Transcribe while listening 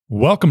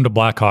Welcome to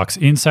Blackhawks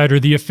Insider,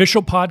 the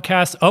official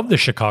podcast of the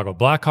Chicago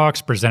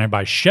Blackhawks, presented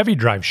by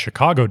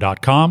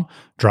ChevyDriveChicago.com.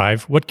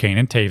 Drive what Kane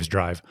and Taves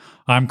drive.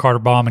 I'm Carter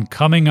Baum, and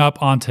coming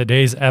up on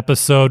today's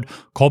episode,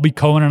 Colby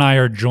Cohen and I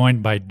are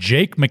joined by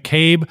Jake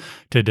McCabe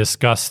to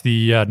discuss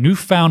the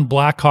newfound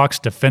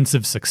Blackhawks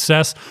defensive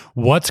success,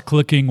 what's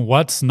clicking,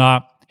 what's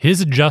not,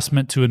 his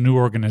adjustment to a new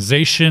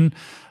organization,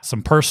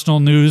 some personal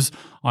news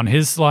on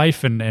his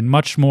life, and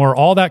much more.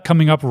 All that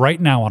coming up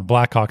right now on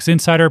Blackhawks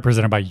Insider,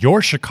 presented by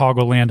your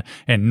Chicagoland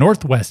and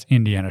Northwest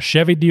Indiana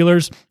Chevy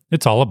dealers.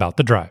 It's all about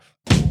the drive.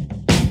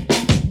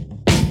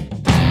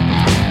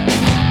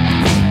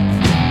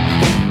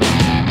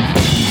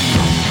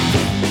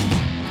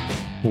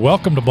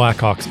 Welcome to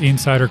Blackhawks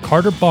Insider.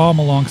 Carter Baum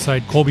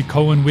alongside Colby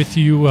Cohen with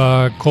you.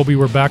 Colby,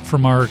 we're back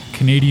from our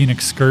Canadian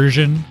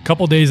excursion. A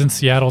couple days in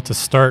Seattle to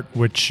start,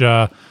 which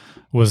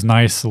was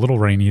nice. A little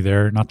rainy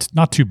there.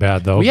 Not too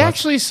bad, though. We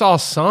actually saw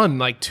sun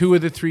like 2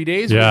 of the 3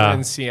 days we were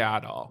in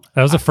Seattle.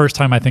 That was the first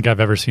time I think I've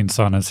ever seen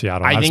sun in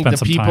Seattle. I think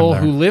the people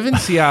who live in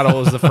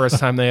Seattle is the first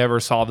time they ever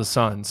saw the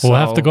sun. So we'll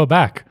have to go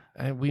back.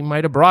 We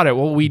might have brought it.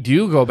 Well, we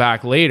do go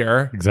back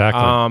later.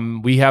 Exactly.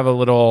 We have a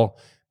little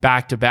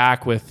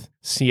back-to-back with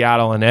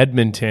Seattle and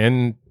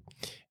Edmonton.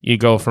 You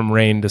go from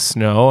rain to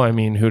snow. I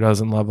mean, who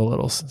doesn't love a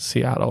little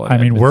Seattle and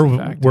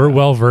Edmonton we're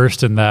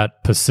well-versed in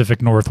that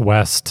Pacific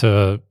Northwest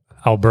to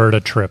Alberta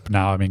trip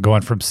now. I mean,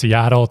 going from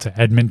Seattle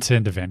to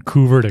Edmonton to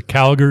Vancouver to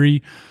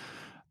Calgary,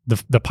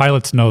 the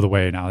pilots know the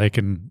way now. They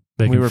can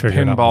we were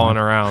figure it out. Pinballing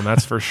around,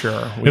 that's for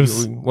sure.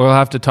 We'll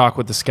have to talk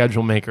with the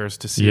schedule makers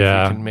to see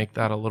if we can make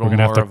that a little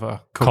more of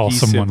a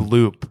cohesive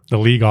loop. The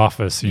league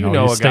office, you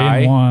know, a guy.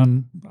 In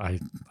one.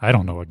 I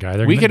don't know a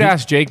guy. We could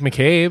ask Jake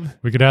McCabe.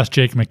 We could ask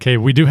Jake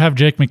McCabe. We do have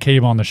Jake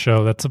McCabe on the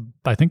show. That's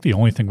I think the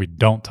only thing we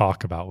don't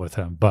talk about with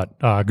him. But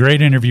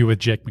great interview with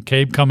Jake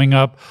McCabe coming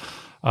up.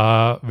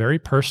 Very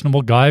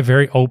personable guy,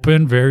 very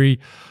open, very,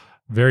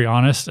 very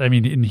honest. I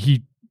mean, and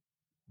he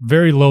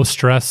very low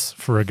stress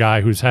for a guy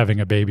who's having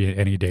a baby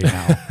any day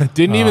now.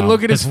 Didn't even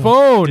look at his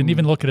phone. Didn't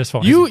even look at his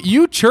phone.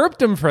 You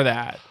chirped him for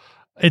that.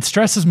 It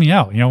stresses me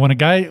out. You know,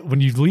 when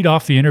you lead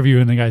off the interview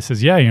and the guy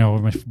says, yeah, you know,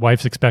 my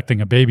wife's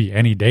expecting a baby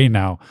any day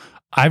now.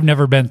 I've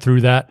never been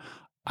through that.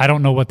 I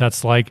don't know what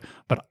that's like,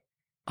 but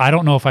I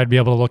don't know if I'd be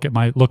able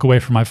to look away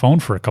from my phone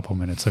for a couple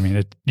minutes. I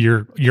mean,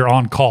 you're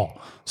on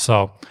call.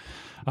 So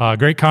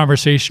great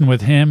conversation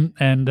with him.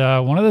 And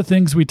one of the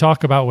things we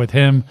talk about with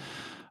him,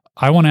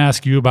 I want to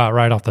ask you about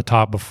right off the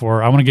top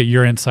I want to get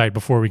your insight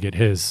before we get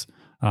his,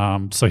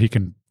 so he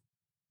can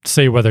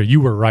say whether you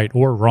were right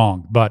or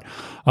wrong. But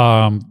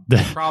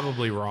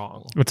probably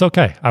wrong. It's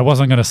okay. I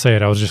wasn't going to say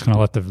it. I was just going to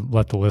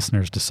let the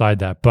listeners decide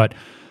that. But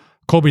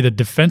Colby, the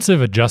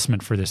defensive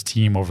adjustment for this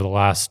team over the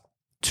last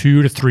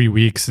 2 to 3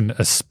 weeks, and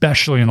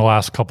especially in the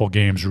last couple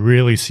games,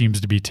 really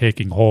seems to be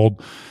taking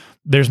hold.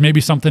 There's maybe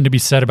something to be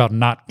said about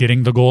not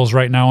getting the goals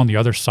right now on the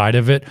other side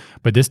of it,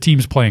 but this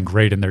team's playing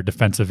great in their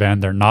defensive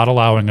end. They're not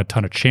allowing a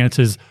ton of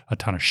chances, a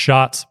ton of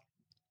shots.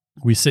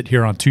 We sit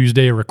here on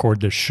Tuesday,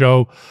 record this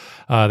show.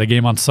 The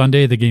game on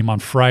Sunday, the game on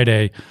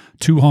Friday,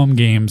 2 home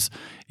games.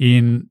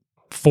 In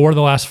 4 of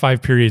the last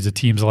 5 periods, the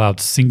team's allowed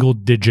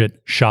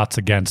single-digit shots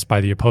against by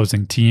the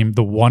opposing team.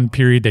 The one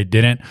period they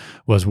didn't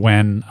was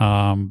when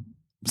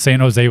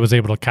San Jose was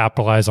able to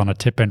capitalize on a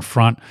tip in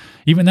front.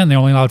 Even then, they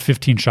only allowed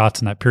 15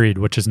 shots in that period,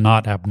 which is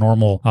not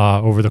abnormal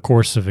over the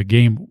course of a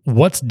game.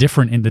 What's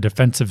different in the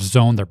defensive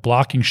zone? They're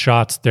blocking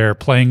shots. They're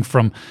playing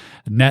from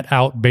net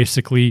out,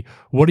 basically.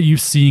 What are you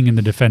seeing in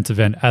the defensive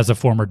end as a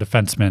former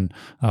defenseman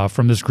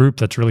from this group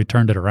that's really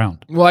turned it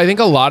around? Well, I think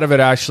a lot of it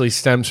actually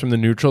stems from the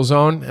neutral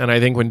zone. And I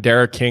think when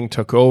Derek King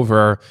took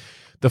over,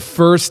 the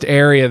first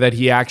area that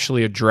he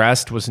actually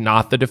addressed was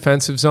not the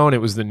defensive zone,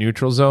 it was the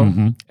neutral zone.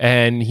 Mm-hmm.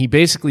 And he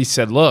basically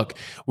said, look,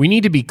 we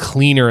need to be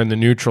cleaner in the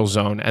neutral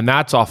zone, and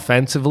that's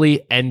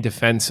offensively and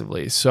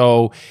defensively.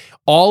 So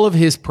all of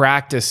his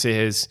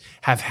practices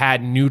have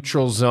had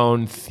neutral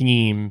zone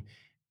theme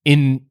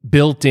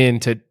built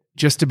into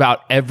just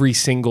about every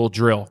single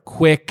drill.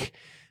 Quick,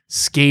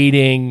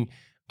 skating,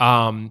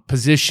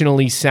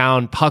 positionally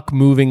sound, puck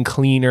moving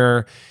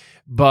cleaner.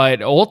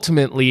 But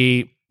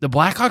ultimately, the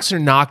Blackhawks are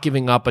not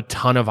giving up a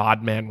ton of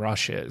odd man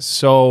rushes.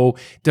 So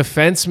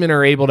defensemen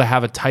are able to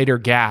have a tighter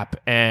gap,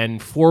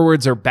 and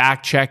forwards are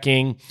back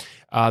checking.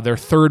 Their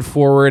third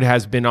forward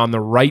has been on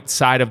the right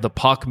side of the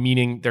puck,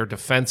 meaning their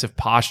defensive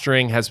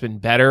posturing has been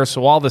better.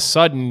 So all of a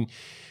sudden,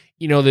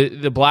 you know,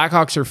 the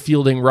Blackhawks are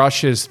fielding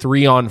rushes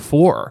 3-on-4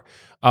 or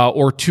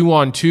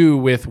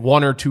 2-on-2 with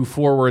 1 or 2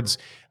 forwards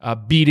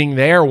beating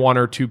their 1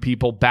 or 2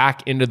 people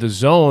back into the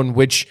zone,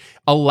 which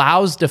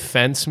allows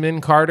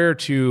defensemen, Carter,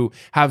 to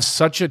have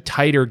such a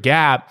tighter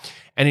gap,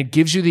 and it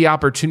gives you the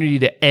opportunity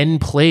to end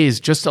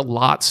plays just a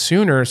lot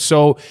sooner.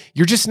 So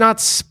you're just not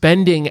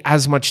spending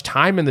as much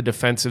time in the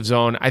defensive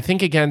zone. I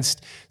think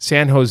against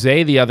San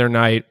Jose the other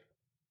night,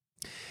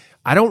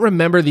 I don't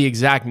remember the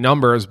exact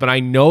numbers, but I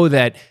know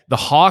that the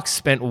Hawks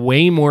spent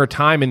way more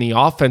time in the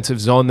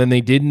offensive zone than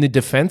they did in the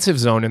defensive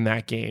zone in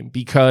that game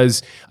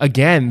because,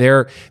 again,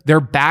 their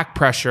back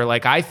pressure.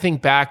 Like, I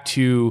think back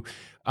to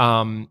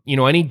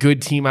any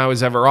good team I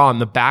was ever on,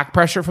 the back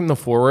pressure from the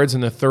forwards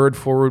and the third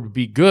forward would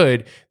be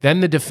good. Then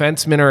the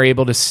defensemen are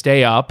able to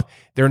stay up.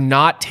 They're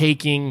not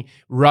taking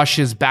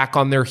rushes back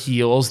on their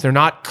heels. They're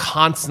not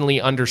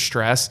constantly under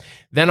stress.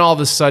 Then all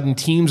of a sudden,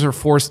 teams are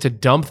forced to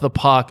dump the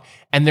puck,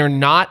 and they're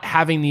not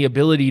having the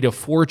ability to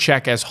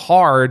forecheck as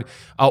hard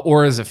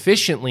or as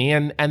efficiently.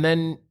 And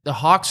then the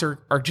Hawks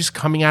are just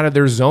coming out of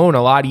their zone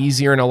a lot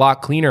easier and a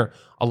lot cleaner.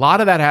 A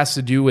lot of that has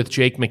to do with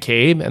Jake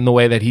McCabe and the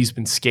way that he's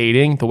been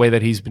skating, the way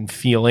that he's been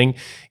feeling.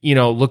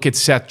 Look at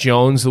Seth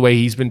Jones, the way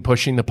he's been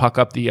pushing the puck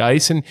up the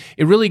ice. And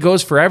it really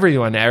goes for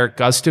everyone. Erik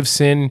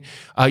Gustafsson,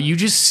 you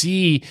just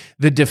see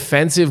the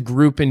defensive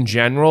group in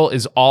general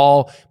is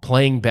all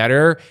playing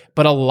better.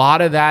 But a lot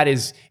of that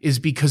is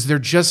because they're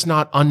just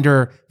not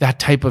under that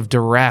type of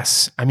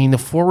duress. I mean, the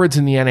forwards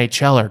in the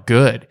NHL are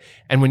good.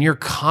 And when you're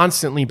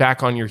constantly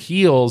back on your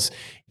heels,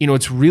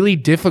 it's really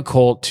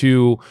difficult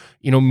to,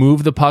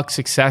 move the puck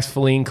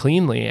successfully and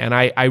cleanly. And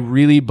I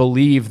really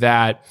believe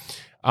that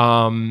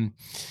the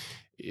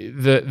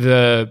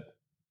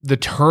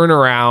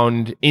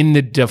turnaround in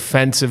the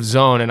defensive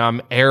zone, and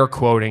I'm air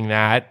quoting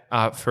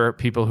that for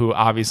people who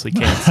obviously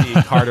can't see,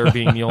 Carter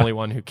being the only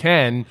one who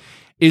can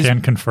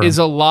confirm, is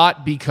a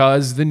lot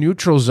because the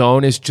neutral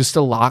zone is just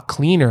a lot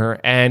cleaner.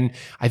 And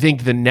I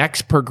think the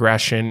next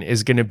progression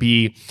is going to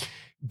be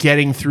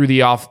getting through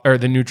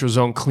the neutral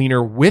zone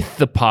cleaner with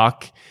the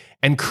puck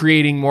and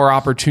creating more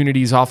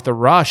opportunities off the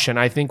rush. And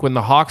I think when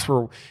the Hawks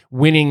were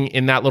winning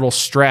in that little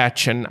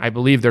stretch, and I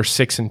believe they're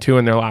 6-2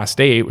 in their last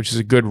 8, which is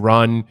a good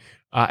run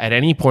at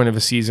any point of a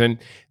season,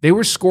 they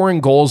were scoring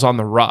goals on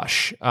the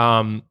rush.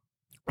 When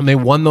they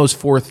won those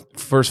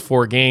first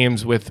 4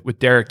 games with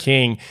Derek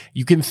King,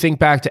 you can think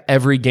back to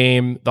every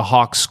game the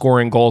Hawks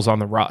scoring goals on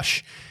the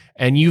rush.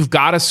 And you've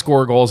got to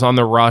score goals on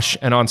the rush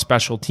and on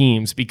special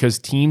teams because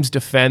teams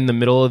defend the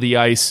middle of the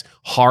ice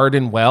hard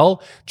and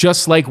well,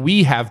 just like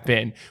we have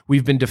been.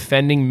 We've been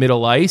defending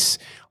middle ice.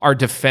 Our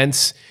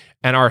defense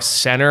and our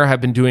center have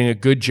been doing a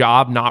good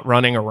job not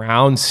running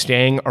around,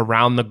 staying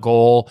around the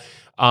goal.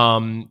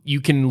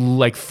 You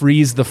can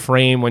freeze the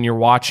frame when you're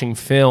watching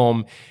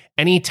film.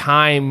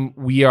 Anytime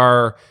we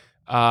are,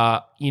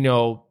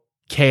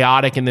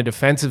 chaotic in the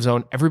defensive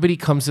zone, everybody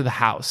comes to the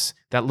house,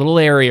 that little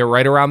area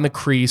right around the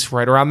crease,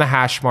 right around the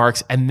hash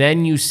marks. And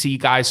then you see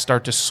guys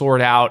start to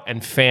sort out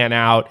and fan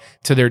out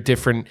to their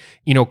different,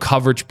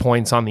 coverage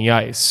points on the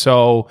ice.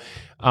 So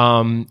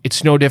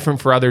it's no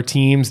different for other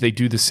teams. They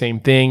do the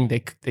same thing.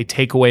 They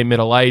take away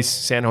middle ice.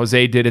 San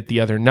Jose did it the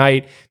other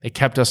night. They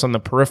kept us on the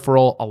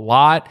peripheral a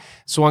lot.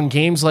 So on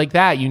games like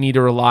that, you need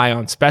to rely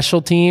on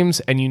special teams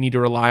and you need to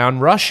rely on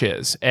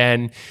rushes.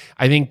 And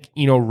I think,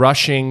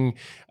 rushing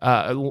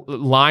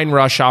line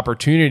rush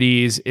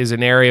opportunities is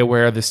an area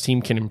where this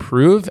team can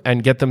improve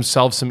and get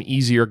themselves some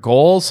easier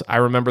goals. I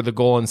remember the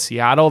goal in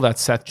Seattle that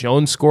Seth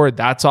Jones scored.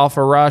 That's off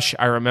a rush.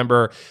 I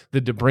remember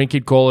the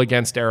DeBrincat goal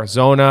against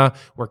Arizona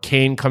where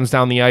Kane comes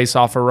down the ice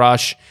off a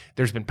rush.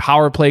 There's been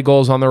power play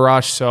goals on the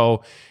rush.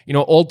 So,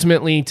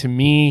 ultimately to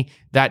me,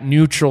 that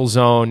neutral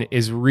zone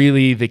is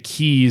really the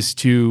keys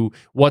to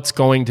what's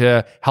going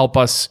to help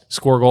us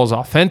score goals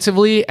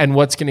offensively and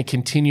what's going to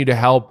continue to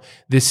help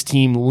this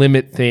team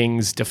limit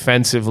things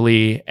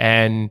defensively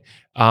and,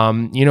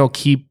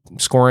 keep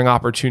scoring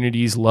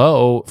opportunities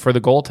low for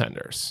the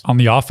goaltenders. On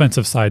the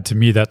offensive side, to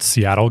me, that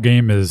Seattle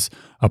game is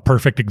a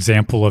perfect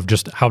example of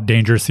just how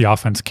dangerous the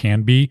offense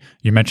can be.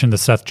 You mentioned the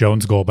Seth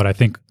Jones goal, but I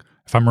think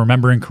if I'm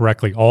remembering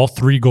correctly, all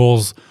 3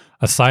 goals,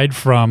 aside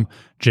from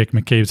Jake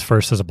McCabe's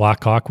first as a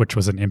Blackhawk, which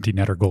was an empty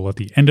netter goal at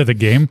the end of the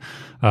game,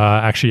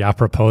 actually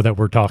apropos that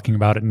we're talking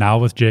about it now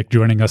with Jake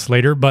joining us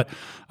later, but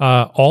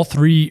all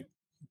 3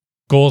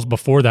 goals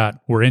before that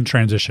were in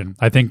transition.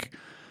 I think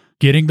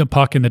getting the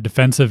puck in the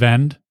defensive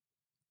end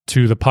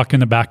to the puck in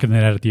the back of the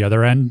net at the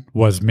other end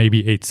was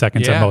maybe 8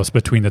 seconds at most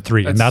between the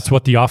 3. And that's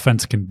what the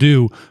offense can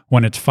do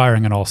when it's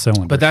firing on all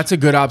cylinders. But that's a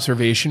good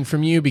observation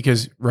from you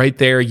because right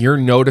there, you're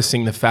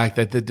noticing the fact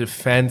that the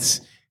defense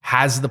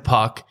has the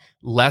puck,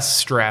 less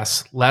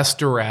stress, less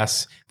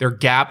duress, their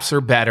gaps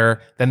are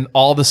better, then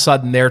all of a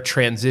sudden they're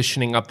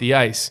transitioning up the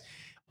ice.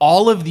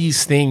 All of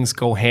these things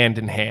go hand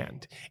in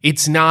hand.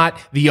 It's not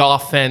the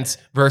offense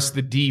versus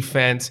the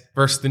defense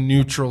versus the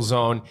neutral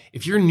zone.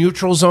 If your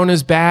neutral zone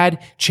is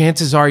bad,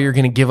 chances are you're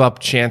going to give up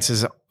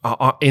chances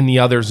in the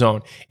other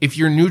zone. If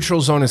your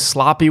neutral zone is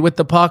sloppy with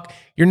the puck,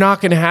 you're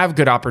not going to have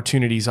good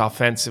opportunities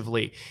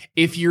offensively.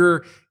 If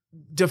your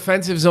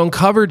defensive zone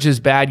coverage is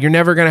bad, you're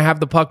never going to have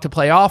the puck to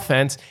play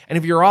offense. And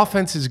if your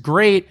offense is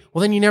great,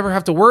 well, then you never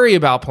have to worry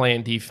about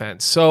playing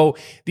defense. So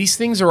these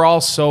things are all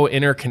so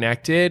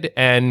interconnected.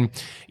 And,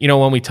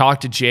 when we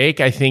talk to Jake,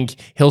 I think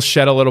he'll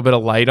shed a little bit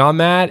of light on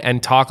that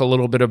and talk a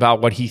little bit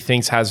about what he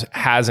thinks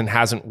has and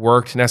hasn't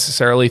worked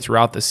necessarily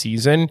throughout the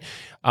season.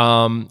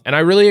 And I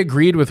really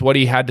agreed with what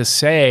he had to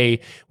say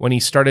when he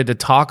started to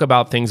talk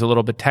about things a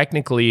little bit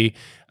technically,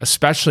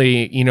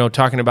 especially,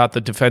 talking about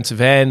the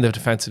defensive end, the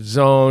defensive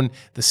zone,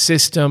 the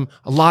system.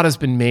 A lot has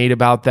been made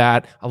about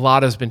that. A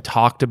lot has been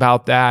talked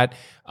about that.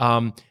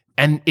 And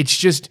it's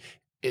just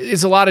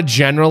is a lot of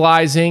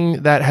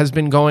generalizing that has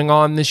been going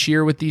on this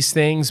year with these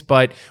things.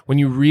 But when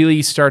you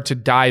really start to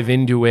dive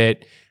into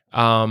it,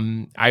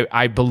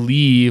 I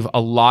believe a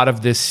lot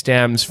of this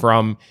stems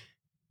from,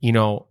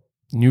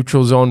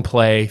 neutral zone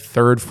play,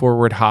 third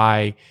forward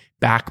high,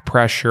 back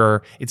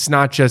pressure. It's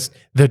not just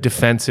the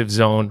defensive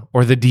zone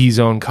or the D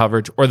zone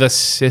coverage or the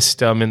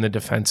system in the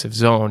defensive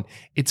zone.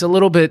 It's a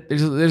little bit,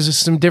 there's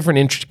just some different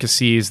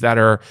intricacies that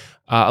are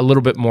a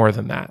little bit more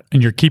than that.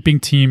 And you're keeping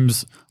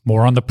teams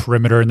more on the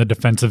perimeter in the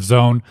defensive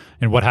zone.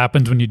 And what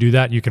happens when you do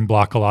that? You can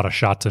block a lot of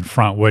shots in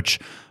front, which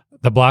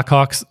the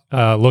Blackhawks,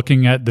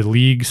 looking at the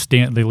league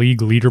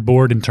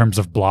leaderboard in terms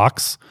of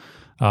blocks,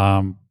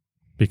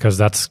 because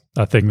that's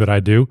a thing that I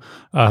do.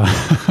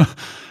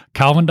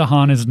 Calvin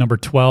DeHaan is number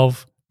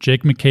 12.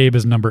 Jake McCabe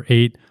is number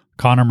 8.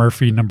 Connor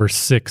Murphy, number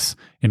 6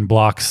 in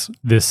blocks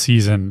this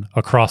season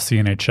across the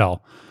NHL.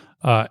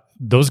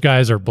 Those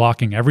guys are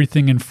blocking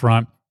everything in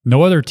front.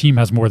 No other team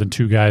has more than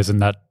 2 guys in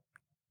that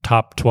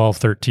top 12,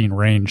 13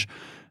 range.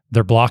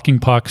 They're blocking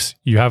pucks.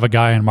 You have a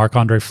guy in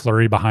Marc-Andre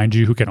Fleury behind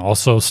you who can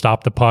also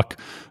stop the puck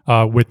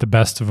with the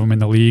best of them in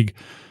the league.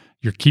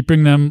 You're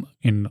keeping them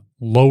in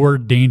lower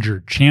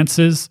danger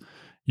chances.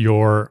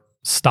 You're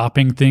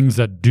stopping things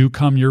that do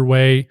come your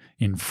way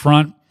in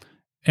front,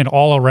 and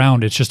all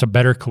around, it's just a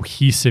better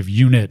cohesive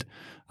unit,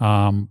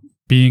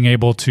 being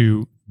able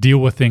to deal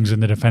with things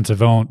in the defensive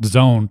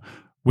zone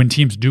when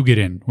teams do get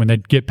in, when they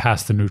get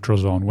past the neutral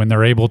zone, when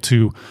they're able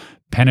to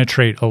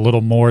penetrate a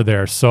little more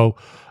there. So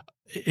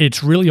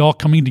it's really all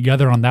coming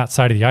together on that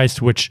side of the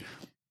ice, which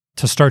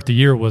to start the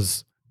year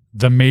was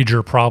the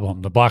major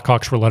problem. The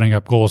Blackhawks were letting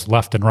up goals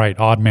left and right,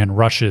 odd man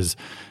rushes,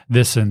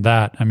 this and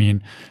that. I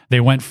mean, they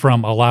went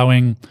from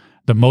allowing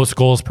the most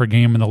goals per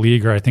game in the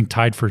league, or I think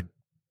tied for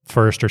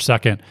first or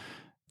second,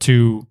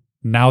 to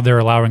now they're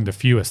allowing the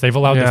fewest. They've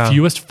allowed the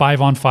fewest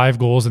 5-on-5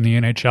 goals in the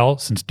NHL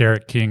since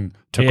Derek King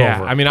took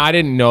over. I mean, I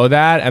didn't know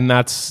that, and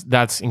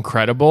that's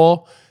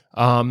incredible.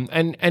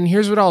 And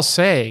here's what I'll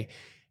say.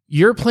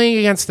 You're playing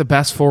against the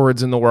best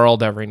forwards in the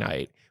world every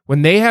night.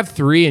 When they have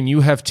 3 and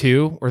you have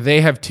 2, or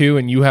they have 2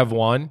 and you have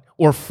 1,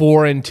 or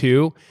 4 and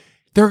 2,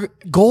 their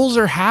goals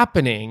are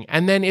happening.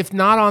 And then if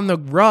not on the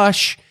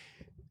rush,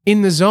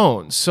 in the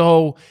zone.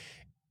 So,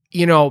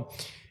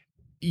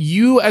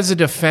 you as a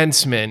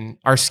defenseman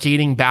are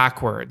skating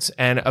backwards,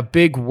 and a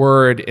big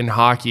word in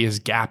hockey is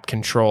gap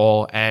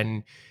control.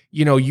 And,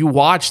 you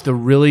watch the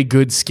really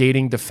good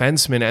skating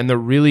defensemen and the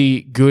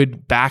really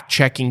good back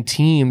checking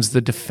teams,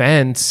 the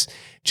defense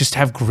just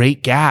have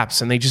great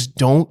gaps, and they just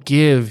don't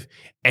give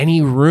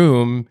any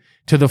room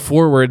to the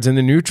forwards in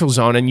the neutral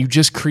zone. And you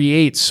just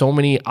create so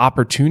many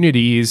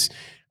opportunities,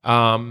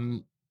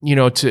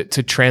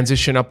 to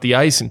transition up the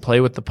ice and play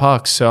with the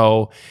puck.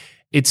 So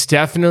it's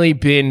definitely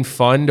been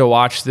fun to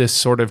watch this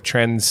sort of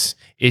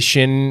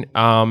transition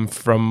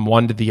from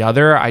one to the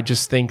other. I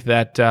just think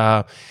that,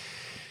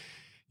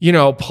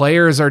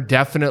 players are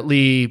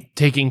definitely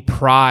taking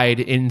pride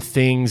in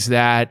things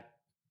that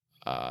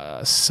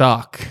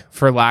suck,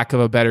 for lack of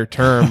a better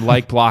term,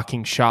 like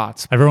blocking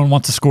shots. Everyone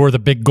wants to score the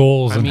big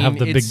goals and have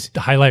the big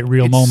highlight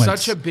reel moments.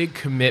 It's such a big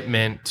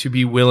commitment to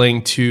be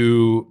willing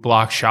to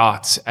block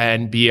shots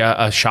and be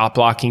a shot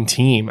blocking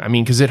team. I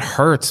mean, because it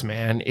hurts,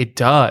 man. It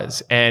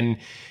does. And,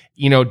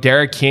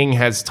 Derek King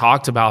has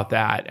talked about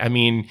that. I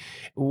mean,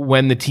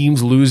 when the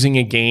team's losing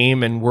a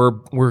game and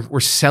we're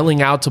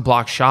selling out to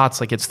block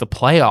shots like it's the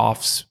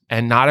playoffs,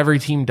 and not every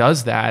team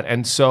does that.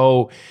 And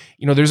so,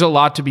 there's a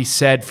lot to be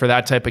said for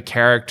that type of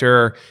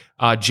character.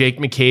 Jake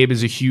McCabe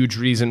is a huge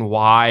reason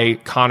why.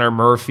 Connor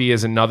Murphy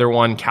is another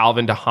one.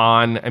 Calvin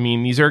DeHaan. I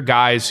mean, these are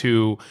guys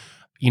who,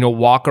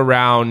 walk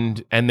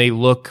around and they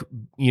look,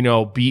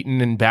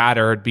 beaten and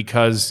battered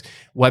because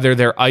whether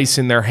they're ice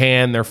in their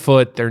hand, their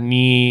foot, their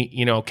knee,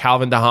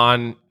 Calvin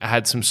DeHaan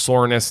had some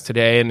soreness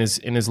today in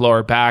his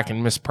lower back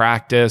and missed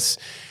practice.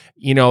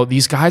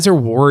 These guys are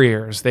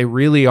warriors. They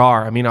really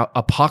are. I mean,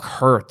 a puck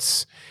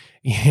hurts.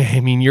 I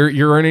mean,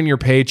 you're earning your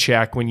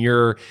paycheck when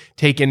you're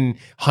taking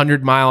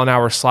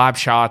 100-mile-an-hour slap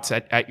shots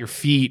at your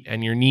feet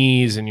and your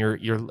knees and your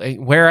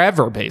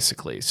wherever,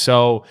 basically.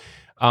 So,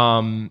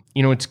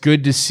 it's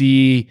good to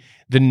see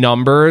the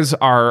numbers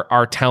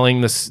are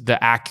telling the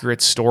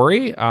accurate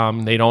story.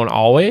 They don't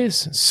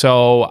always.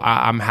 So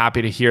I'm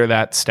happy to hear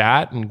that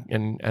stat,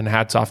 and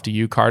hats off to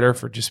you, Carter,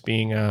 for just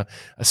being a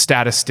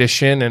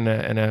statistician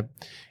and a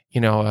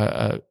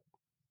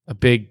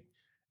big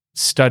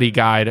study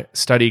guide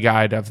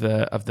of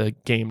the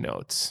game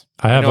notes.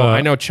 I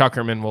know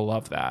Chuckerman will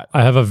love that.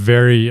 I have a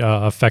very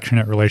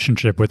affectionate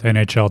relationship with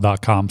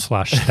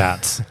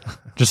NHL.com/stats.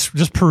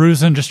 just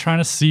perusing, just trying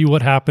to see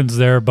what happens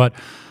there. But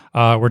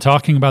we're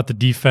talking about the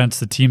defense.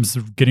 The team's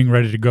getting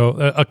ready to go.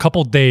 A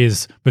couple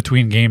days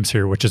between games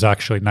here, which is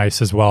actually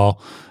nice as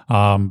well.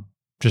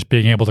 Just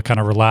being able to kind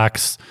of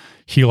relax,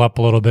 heal up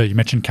a little bit. You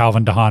mentioned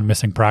Calvin DeHaan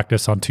missing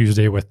practice on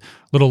Tuesday with a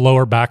little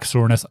lower back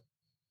soreness.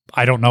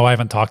 I don't know. I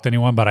haven't talked to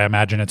anyone, but I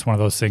imagine it's one of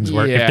those things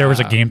where if there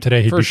was a game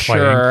today, he'd be playing. For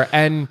sure.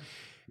 And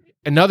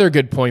another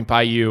good point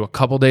by you, a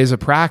couple days of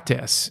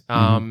practice.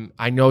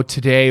 I know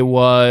today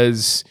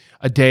was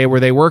a day where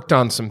they worked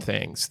on some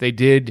things. They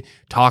did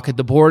talk at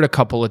the board a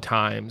couple of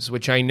times,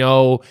 which I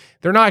know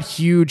they're not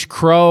huge.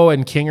 Crow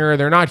and Kinger,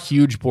 they're not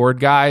huge board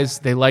guys.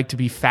 They like to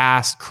be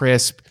fast,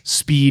 crisp,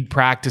 speed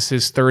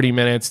practices, 30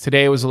 minutes.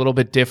 Today was a little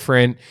bit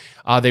different.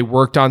 They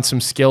worked on some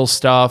skill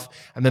stuff,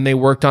 and then they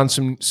worked on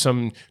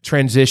some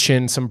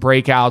transition, some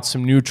breakouts,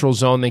 some neutral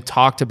zone. They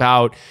talked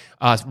about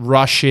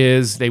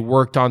rushes. They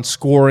worked on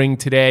scoring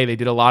today. They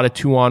did a lot of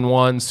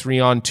 2-on-1s,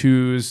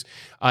 3-on-2s,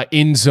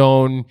 in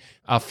zone,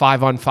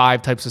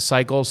 5-on-5 types of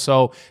cycles.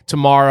 So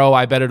tomorrow,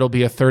 I bet it'll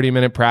be a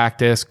 30-minute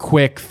practice,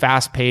 quick,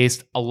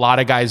 fast-paced, a lot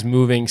of guys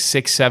moving,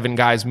 6-7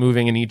 guys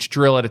moving in each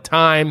drill at a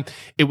time.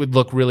 It would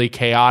look really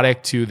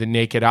chaotic to the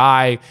naked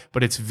eye,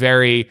 but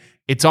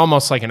it's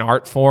almost like an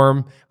art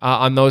form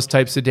on those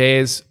types of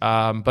days.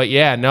 But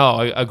yeah,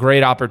 no, a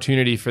great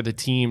opportunity for the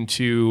team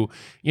to,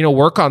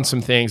 work on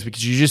some things,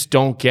 because you just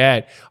don't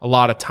get a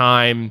lot of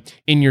time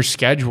in your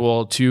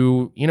schedule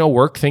to,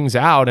 work things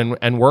out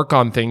and work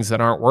on things that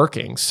aren't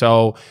working.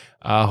 So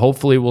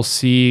hopefully we'll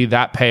see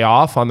that pay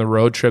off on the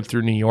road trip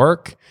through New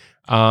York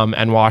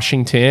and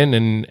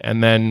Washington.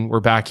 And then we're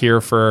back here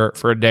for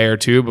a day or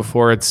two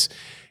before it's,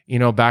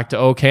 back to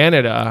O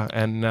Canada.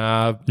 And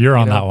you're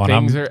on that one.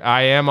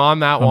 I am on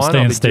that one.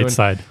 I'm staying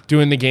stateside,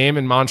 doing the game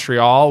in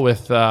Montreal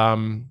with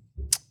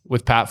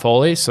Pat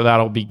Foley, so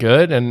that'll be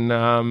good. And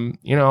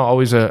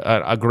always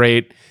a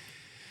great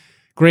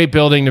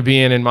building to be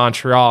in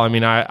Montreal. I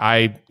mean,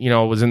 I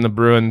was in the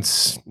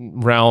Bruins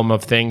realm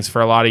of things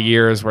for a lot of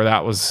years, where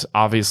that was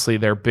obviously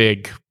their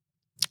big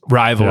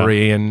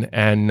rivalry, and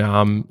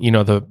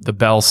the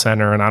Bell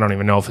Center, and I don't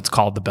even know if it's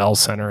called the Bell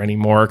Center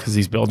anymore, because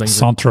these buildings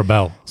Centre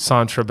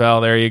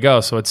Bell, there you go.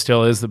 So it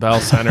still is the Bell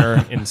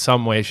Center in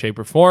some way, shape,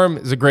 or form.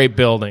 It's a great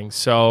building.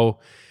 So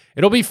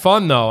it'll be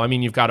fun, though. I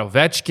mean, you've got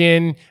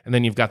Ovechkin, and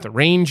then you've got the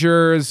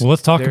Rangers. Well,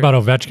 let's talk about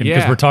Ovechkin,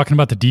 because we're talking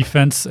about the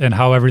defense and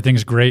how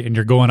everything's great, and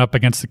you're going up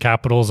against the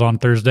Capitals on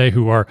Thursday,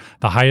 who are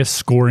the highest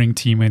scoring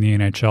team in the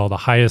NHL, the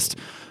highest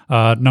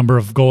number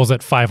of goals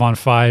at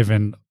 5-on-5,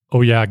 and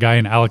a guy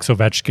in Alex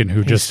Ovechkin,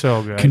 who just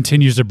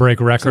continues to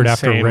break record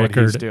after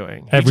record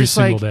every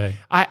single day.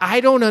 I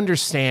don't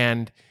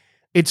understand.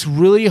 It's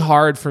really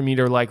hard for me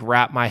to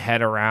wrap my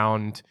head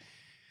around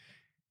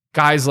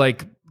guys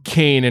like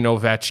Kane and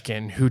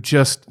Ovechkin, who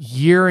just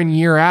year in,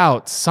 year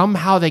out,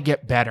 somehow they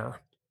get better.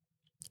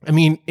 I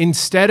mean,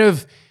 instead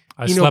of...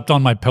 I slept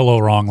on my pillow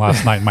wrong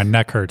last night. My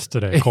neck hurts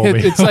today,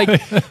 Colby. It's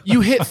like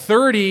you hit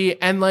 30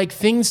 and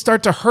things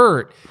start to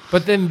hurt.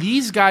 But then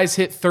these guys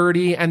hit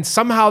 30 and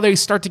somehow they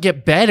start to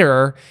get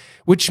better,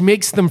 which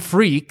makes them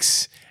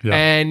freaks. Yeah.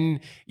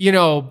 And,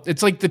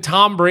 it's like the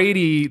Tom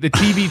Brady, the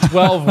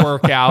TB12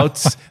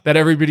 workouts that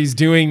everybody's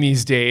doing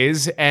these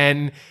days.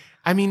 And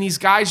I mean, these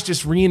guys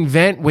just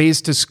reinvent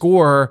ways to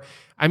score.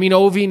 I mean,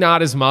 Ovi,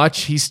 not as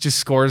much. He just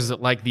scores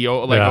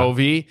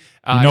Ovi.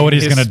 You know what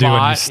he's going to do,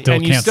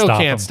 and you still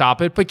can't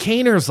stop it. But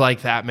Kaner's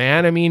like that,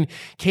 man. I mean,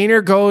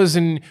 Kaner goes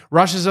and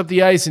rushes up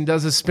the ice and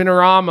does a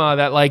spinorama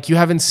that you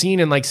haven't seen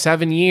in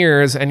 7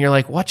 years, and you're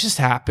like, what just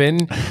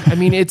happened? I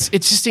mean, it's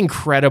just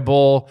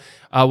incredible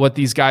what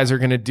these guys are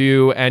going to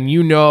do. And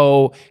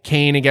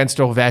Kane against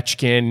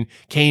Ovechkin,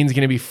 Kane's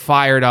going to be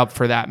fired up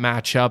for that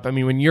matchup. I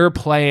mean, when you're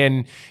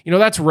playing,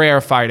 that's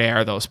rarefied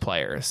air, those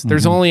players. Mm-hmm.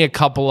 There's only a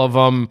couple of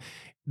them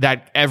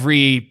that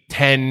every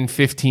 10,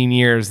 15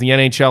 years, the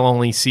NHL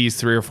only sees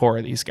 3 or 4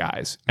 of these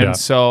guys. And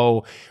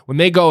so when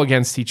they go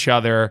against each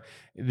other,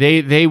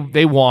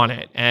 they want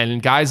it.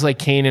 And guys like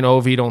Kane and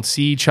Ovi don't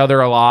see each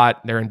other a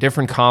lot. They're in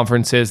different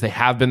conferences. They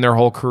have been their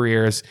whole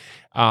careers.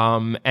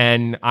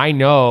 And I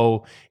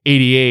know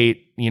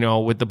 88,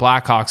 with the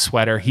Blackhawks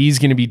sweater, he's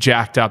going to be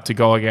jacked up to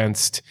go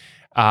against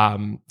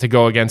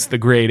the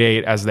grade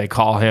 8, as they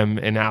call him,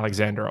 in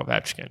Alexander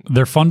Ovechkin.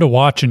 They're fun to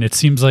watch, and it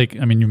seems like,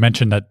 I mean, you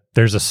mentioned that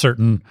there's a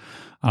certain,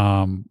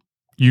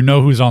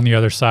 who's on the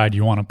other side.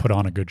 You want to put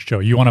on a good show.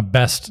 You want to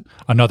best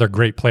another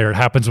great player. It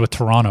happens with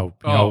Toronto,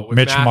 with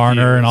Mitch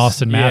Marner and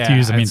Austin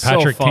Matthews. I mean,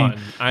 Patrick Kane.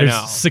 There's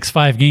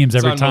 6-5 games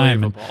every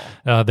time.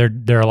 And,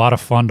 they're a lot of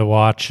fun to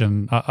watch.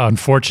 And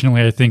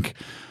unfortunately, I think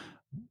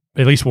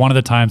at least one of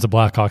the times the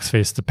Blackhawks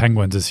faced the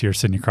Penguins this year,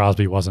 Sidney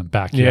Crosby wasn't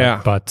back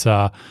yet. But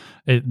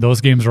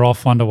those games are all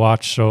fun to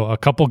watch. So a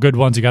couple good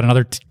ones. You got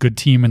another good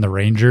team in the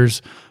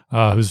Rangers,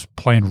 who's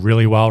playing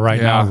really well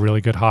right now, really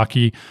good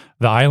hockey.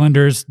 The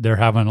Islanders, they're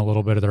having a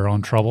little bit of their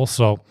own trouble.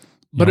 So,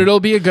 but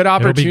it'll be a good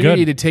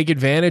opportunity to take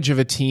advantage of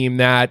a team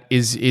that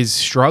is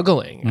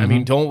struggling. Mm-hmm. I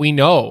mean, don't we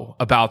know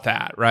about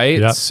that, right?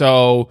 Yep.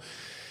 So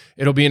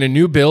it'll be in a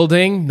new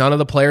building. None of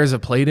the players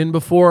have played in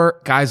before.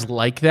 Guys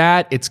like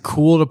that. It's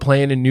cool to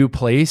play in a new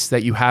place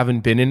that you haven't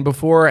been in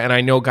before. And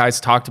I know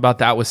guys talked about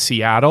that with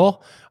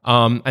Seattle.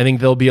 I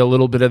think there'll be a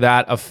little bit of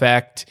that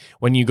effect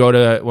when you go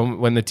to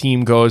when the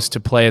team goes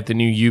to play at the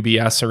new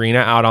UBS Arena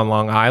out on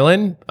Long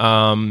Island.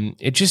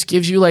 It just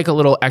gives you a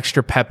little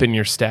extra pep in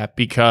your step,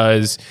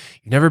 because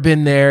you've never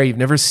been there, you've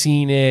never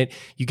seen it.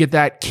 You get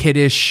that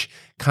kiddish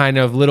kind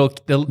of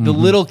the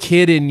little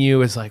kid in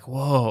you is like,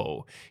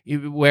 whoa,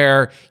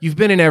 where you've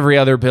been in every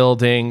other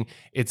building.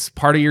 It's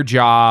part of your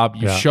job.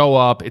 You show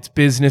up, it's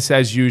business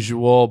as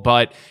usual.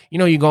 But,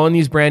 you go in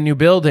these brand new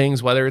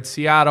buildings, whether it's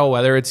Seattle,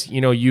 whether it's,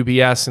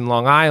 UBS in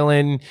Long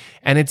Island,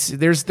 and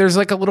there's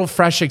like a little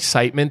fresh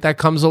excitement that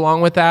comes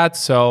along with that.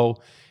 So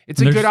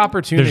it's a good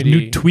opportunity.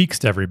 There's new tweaks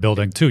to every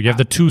building too. You have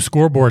the 2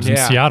 scoreboards in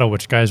Seattle,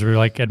 which guys were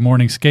like at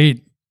morning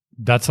skate.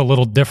 That's a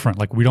little different.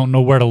 Like we don't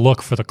know where to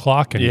look for the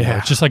clock anymore. Yeah.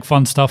 It's just like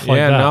fun stuff like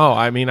that. Yeah, no,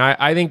 I mean,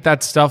 I think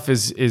that stuff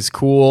is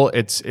cool.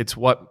 It's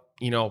what,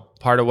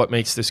 part of what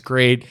makes this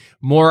great.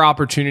 More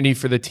opportunity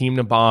for the team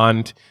to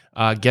bond,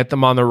 get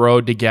them on the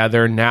road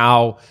together.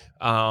 Now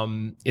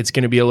it's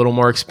going to be a little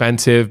more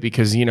expensive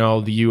because,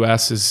 the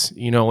U.S. is,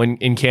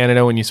 in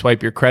Canada, when you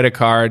swipe your credit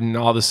card and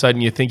all of a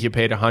sudden you think you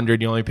paid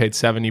 $100, you only paid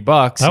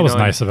 $70. That was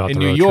nice about in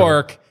the road New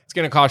York. It's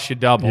going to cost you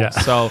double. Yeah.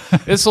 So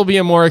this will be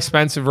a more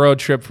expensive road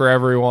trip for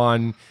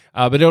everyone,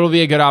 but it'll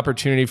be a good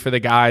opportunity for the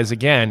guys.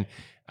 Again,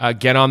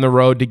 get on the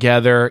road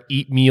together,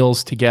 eat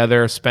meals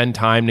together, spend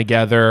time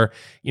together,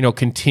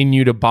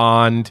 continue to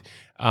bond.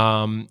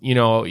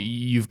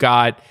 You've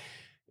got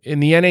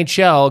in the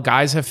NHL,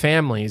 guys have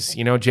families.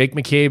 Jake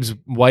McCabe's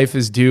wife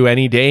is due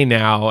any day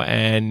now,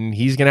 and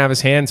he's going to have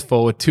his hands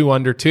full with 2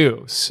 under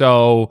 2.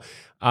 So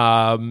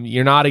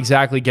you're not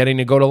exactly getting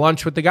to go to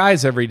lunch with the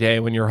guys every day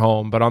when you're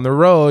home, but on the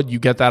road, you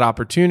get that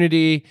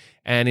opportunity,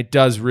 and it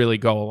does really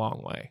go a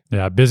long way.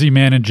 Yeah, busy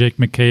man in Jake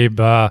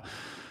McCabe.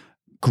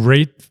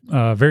 Great,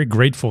 very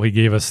grateful he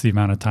gave us the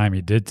amount of time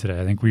he did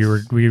today. I think we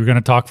were going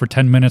to talk for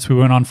 10 minutes. We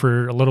went on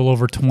for a little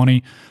over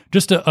 20.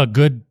 Just a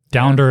good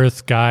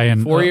down-to-earth guy.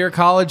 And 4-year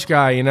college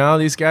guy,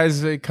 these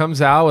guys,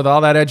 comes out with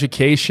all that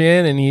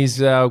education, and he's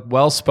a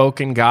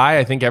well-spoken guy.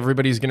 I think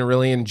everybody's going to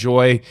really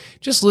enjoy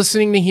just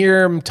listening to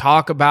hear him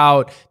talk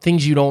about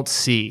things you don't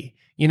see.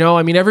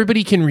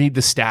 Everybody can read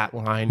the stat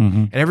line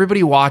and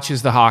everybody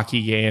watches the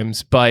hockey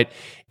games, but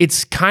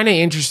it's kind of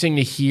interesting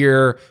to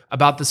hear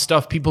about the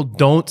stuff people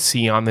don't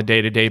see on the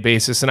day-to-day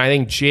basis. And I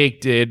think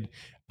Jake did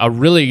a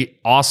really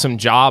awesome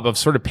job of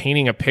sort of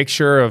painting a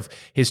picture of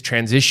his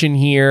transition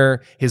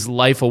here, his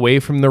life away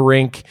from the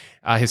rink,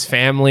 his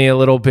family a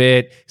little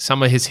bit,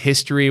 some of his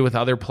history with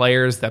other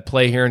players that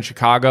play here in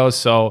Chicago.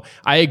 So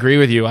I agree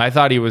with you. I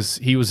thought he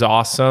was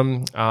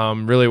awesome,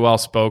 really well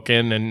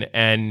spoken,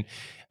 and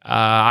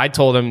I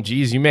told him,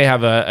 geez, you may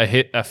have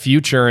a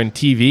future in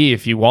TV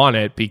if you want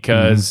it,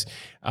 because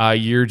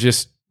you're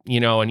just,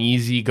 an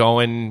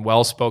easygoing,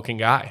 well-spoken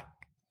guy.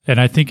 And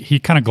I think he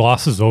kind of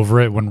glosses over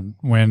it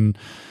when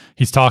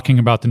he's talking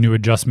about the new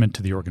adjustment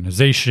to the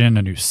organization,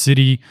 a new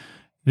city.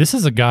 This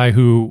is a guy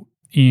who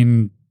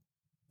in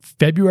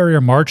February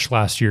or March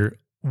last year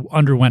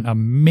underwent a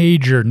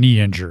major knee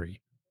injury.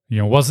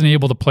 Wasn't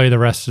able to play the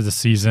rest of the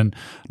season.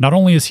 Not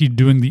only is he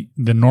doing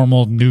the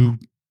normal new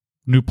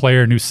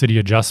player, new city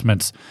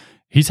adjustments,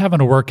 he's having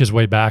to work his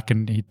way back,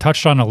 and he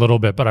touched on it a little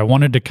bit, but I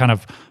wanted to kind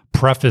of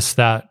preface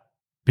that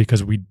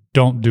because we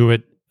don't do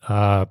it.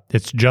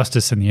 It's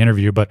justice in the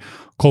interview, but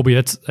Colby,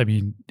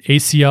 ACL,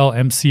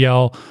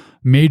 MCL,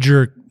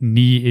 major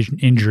knee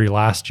injury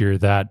last year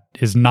that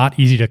is not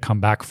easy to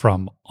come back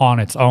from on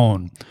its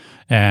own.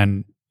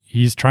 And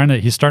he's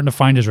starting to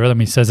find his rhythm.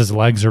 He says his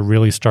legs are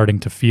really starting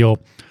to feel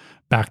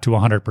back to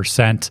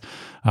 100%,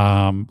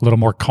 a little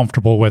more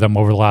comfortable with him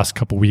over the last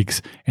couple of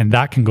weeks. And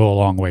that can go a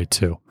long way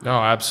too. Oh,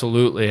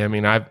 absolutely.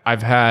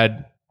 I've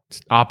had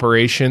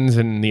operations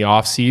in the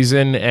off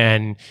season,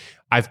 and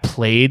I've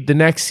played the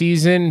next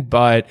season,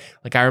 but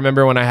I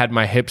remember when I had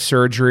my hip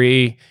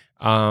surgery,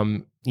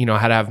 I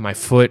had to have my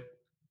foot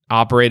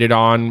operated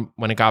on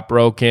when it got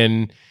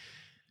broken.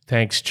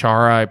 Thanks,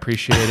 Chara. I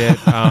appreciate it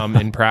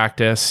in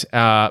practice.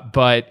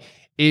 But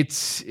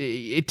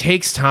it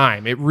takes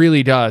time. It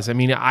really does.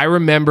 I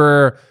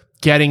remember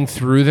getting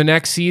through the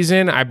next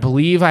season. I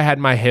believe I had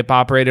my hip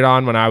operated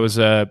on when I was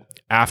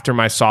after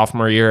my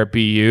sophomore year at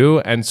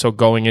BU. And so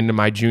going into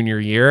my junior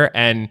year,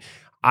 and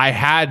I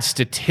had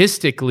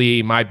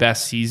statistically my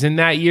best season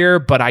that year,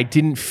 but I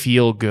didn't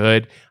feel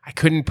good. I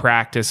couldn't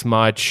practice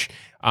much.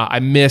 I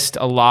missed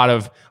a lot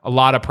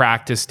of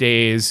practice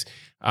days.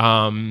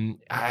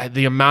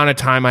 The amount of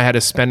time I had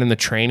to spend in the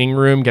training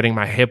room getting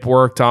my hip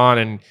worked on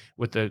and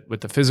with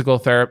the physical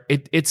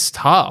therapy, it's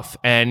tough.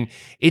 And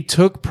it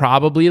took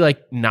probably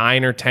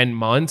 9 or 10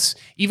 months,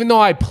 even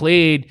though I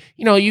played,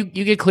 you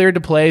get cleared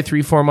to play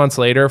 3-4 months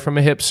later from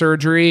a hip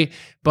surgery,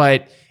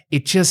 but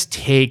it just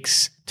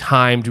takes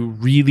time to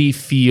really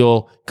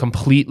feel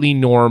completely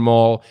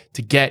normal,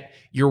 to get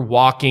your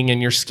walking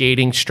and your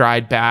skating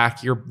stride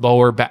back, your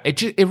lower back.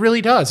 It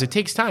really does. It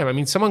takes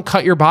time. Someone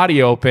cut your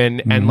body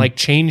open and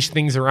change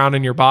things around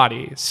in your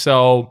body.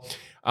 So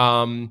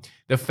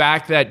the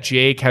fact that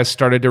Jake has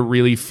started to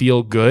really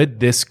feel good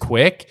this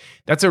quick,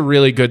 that's a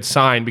really good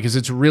sign, because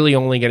it's really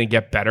only going to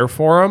get better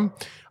for him.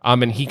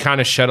 And he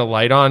kind of shed a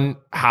light on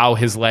how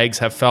his legs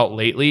have felt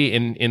lately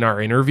in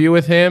our interview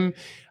with him.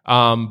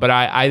 But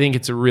I think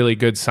it's a really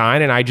good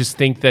sign. And I just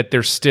think that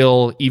there's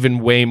still even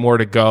way more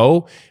to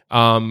go,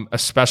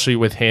 especially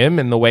with him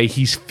and the way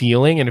he's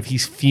feeling. And if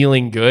he's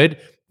feeling good,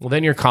 well,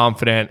 then you're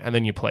confident and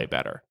then you play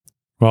better.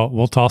 Well,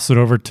 we'll toss it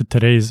over to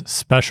today's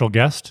special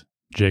guest,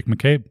 Jake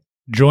McCabe.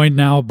 Joined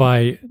now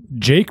by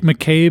Jake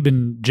McCabe.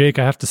 And Jake,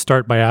 I have to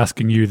start by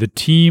asking you, the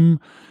team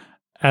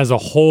as a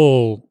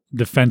whole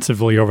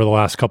defensively over the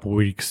last couple of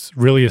weeks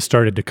really has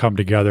started to come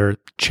together.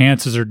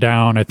 Chances are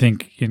down. I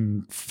think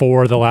in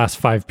 4 of the last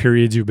 5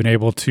 periods, you've been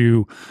able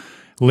to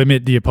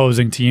limit the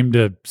opposing team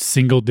to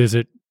single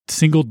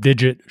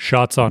digit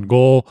shots on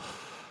goal.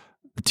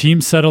 The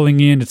team's settling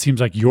in. It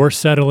seems like you're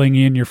settling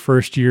in your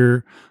first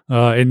year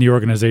in the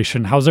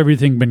organization. How's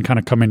everything been kind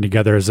of coming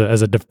together as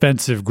a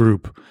defensive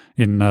group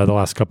in the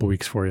last couple of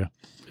weeks for you?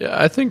 Yeah,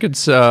 I think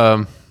it's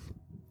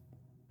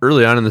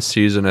early on in the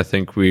season. I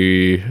think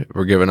we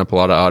were giving up a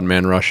lot of odd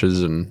man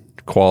rushes and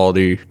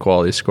quality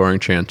scoring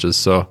chances.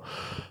 So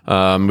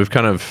we've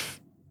kind of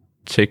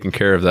taken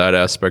care of that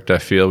aspect. I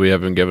feel we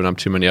haven't given up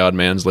too many odd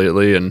mans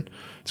lately, and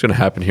it's going to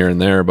happen here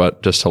and there.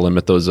 But just to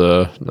limit those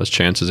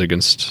chances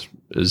against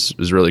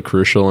is really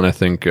crucial. And I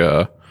think,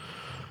 to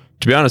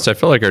be honest, I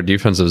feel like our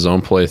defensive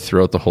zone play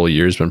throughout the whole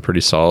year has been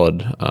pretty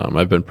solid.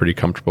 I've been pretty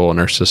comfortable in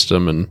our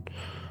system, and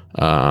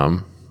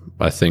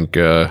I think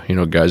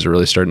guys are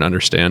really starting to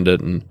understand it.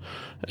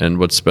 And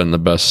what's been the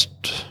best,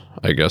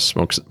 I guess,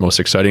 most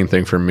exciting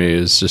thing for me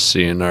is just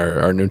seeing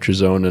our neutral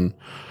zone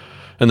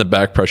and the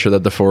back pressure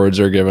that the forwards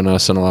are giving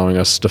us and allowing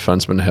us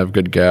defensemen to have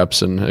good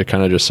gaps, and it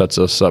kind of just sets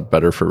us up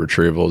better for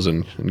retrievals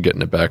and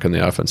getting it back in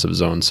the offensive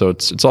zone. So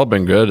it's all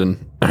been good,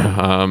 and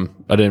I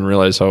didn't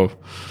realize how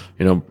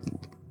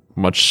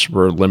much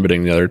we're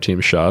limiting the other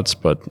team's shots,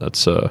 but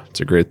it's a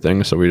great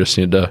thing. So we just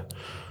need to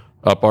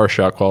up our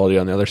shot quality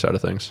on the other side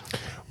of things.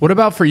 What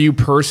about for you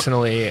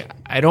personally?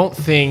 I don't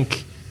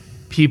think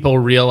people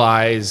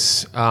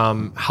realize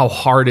how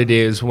hard it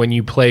is when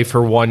you play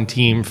for one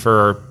team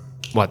for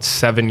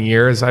 7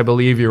 years, I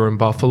believe you were in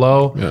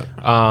Buffalo.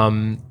 Yeah.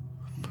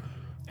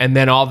 And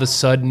then all of a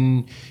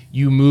sudden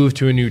you move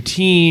to a new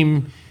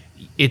team.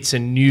 It's a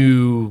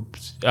new,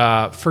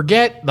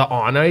 forget the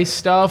on ice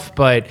stuff,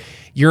 but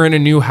you're in a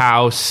new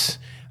house.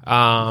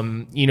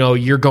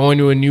 You're going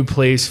to a new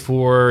place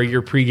for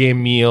your pregame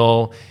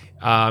meal.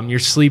 You're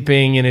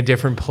sleeping in a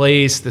different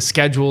place. The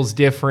schedule's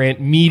different.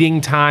 Meeting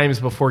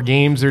times before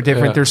games are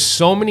different. Yeah. There's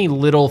so many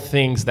little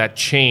things that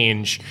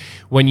change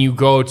when you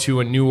go to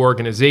a new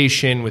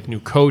organization with new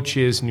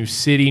coaches, new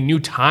city, new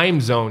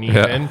time zone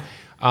even.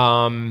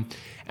 Yeah.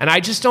 And I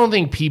just don't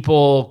think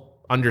people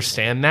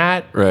understand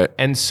that. Right.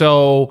 And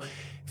so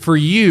for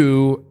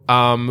you,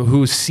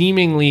 who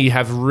seemingly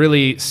have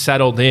really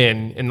settled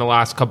in the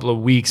last couple of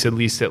weeks, at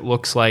least it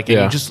looks like, and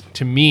Yeah. just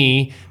to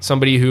me,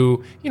 somebody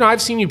who,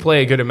 I've seen you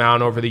play a good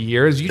amount over the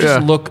years, you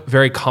just look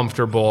very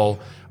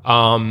comfortable,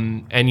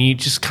 and you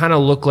just kind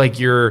of look like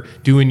you're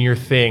doing your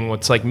thing,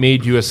 what's like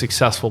made you a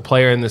successful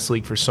player in this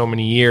league for so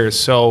many years.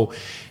 So,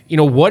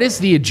 what has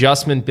the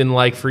adjustment been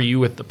like for you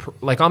with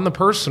on the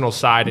personal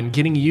side and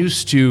getting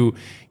used to,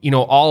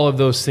 all of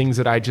those things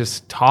that I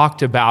just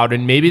talked about?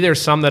 And maybe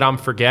there's some that I'm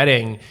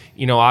forgetting.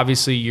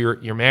 Obviously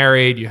you're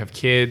married, you have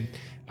kids.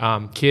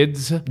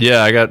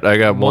 Yeah, I got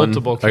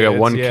Multiple one. I got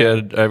one kids, yeah.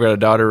 kid. I've got a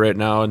daughter right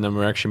now, and then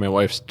my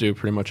wife's due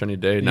pretty much any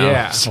day now.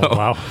 Yeah. So, Oh,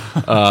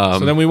 wow.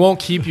 So then we won't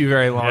keep you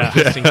very long,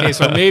 just in case.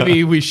 Or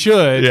maybe we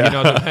should,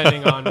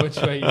 depending on which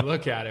way you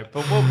look at it.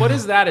 But what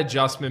has that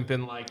adjustment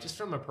been like, just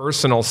from a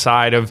personal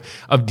side of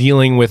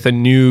dealing with a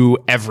new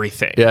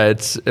everything? yeah,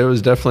 it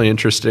was definitely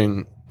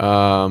interesting.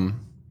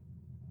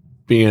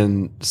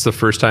 It's the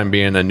first time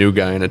being a new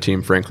guy in a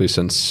team, frankly,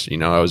 since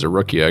I was a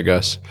rookie, I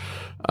guess.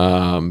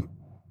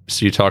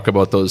 So you talk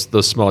about those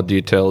small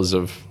details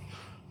of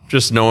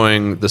just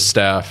knowing the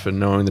staff and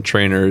knowing the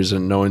trainers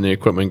and knowing the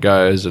equipment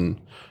guys and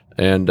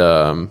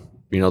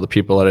the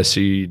people that I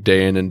see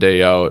day in and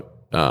day out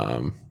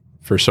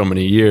for so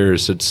many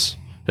years. It's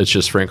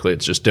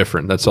just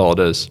different. That's all it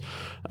is.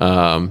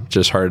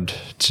 Just hard.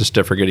 It's just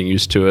different getting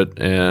used to it,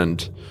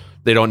 and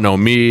they don't know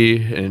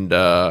me, and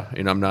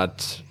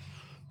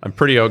I'm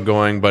pretty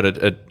outgoing, but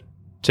it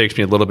takes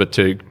me a little bit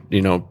to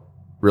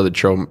really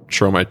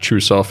show my true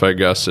self, I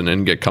guess,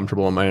 and get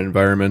comfortable in my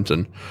environment.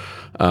 And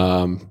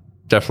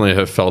definitely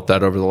have felt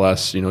that over the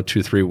last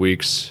 2-3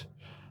 weeks.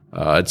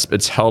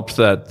 It's helped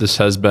that this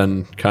has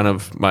been kind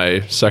of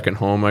my second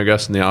home, I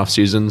guess, in the off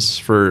seasons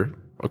for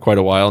quite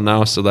a while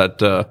now. So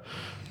that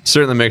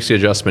certainly makes the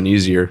adjustment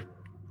easier.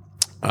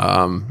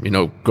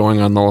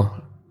 Going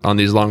on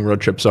these long road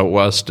trips out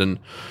west and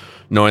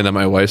knowing that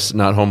my wife's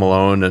not home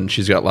alone and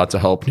she's got lots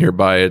of help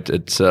nearby,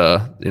 it's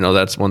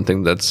that's one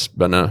thing that's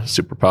been a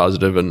super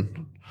positive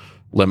and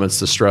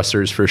limits the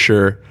stressors for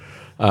sure.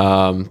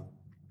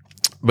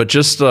 But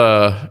just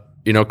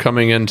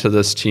coming into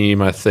this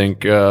team, I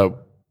think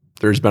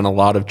there's been a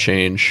lot of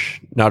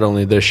change, not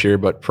only this year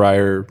but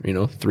prior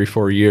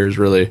 3-4 years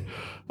really,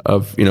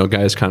 of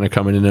guys kind of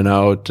coming in and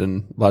out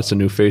and lots of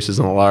new faces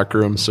in the locker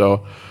room.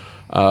 So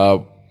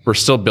we're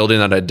still building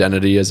that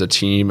identity as a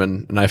team,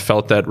 and I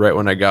felt that right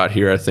when I got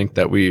here. I think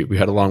that we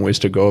had a long ways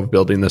to go of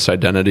building this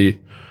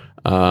identity.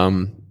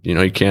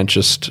 You can't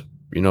just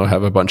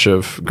have a bunch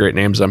of great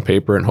names on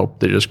paper and hope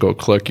they just go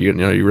click. You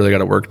really got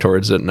to work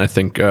towards it. And I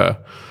think,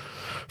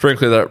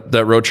 frankly,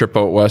 that road trip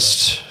out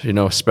west,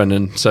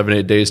 spending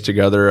 7-8 days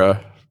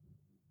together,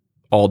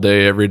 all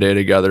day, every day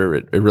together,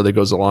 it really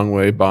goes a long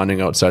way.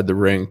 Bonding outside the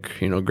rink,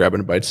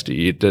 grabbing bites to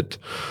eat,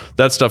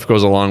 that stuff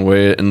goes a long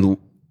way. And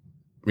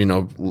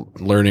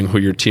learning who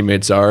your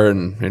teammates are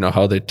and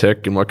how they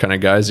tick and what kind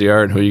of guys they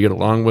are and who you get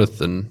along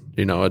with, and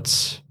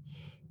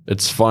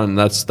it's fun.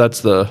 That's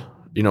the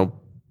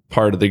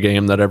part of the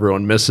game that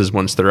everyone misses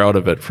once they're out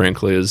of it,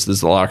 frankly, is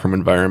the locker room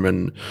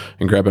environment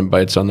and grabbing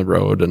bites on the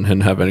road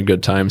and having a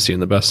good time, seeing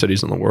the best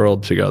cities in the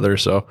world together.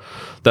 So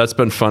that's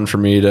been fun for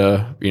me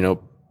to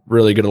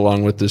really get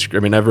along with this. I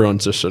mean,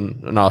 everyone's just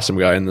an awesome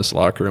guy in this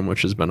locker room,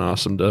 which has been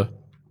awesome to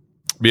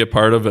be a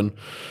part of. And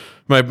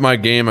my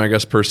game, I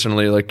guess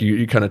personally, like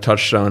you kind of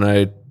touched on,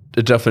 it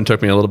definitely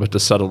took me a little bit to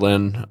settle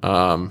in.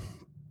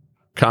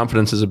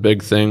 Confidence is a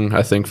big thing,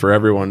 I think, for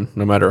everyone.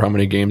 No matter how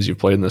many games you've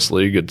played in this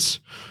league, it's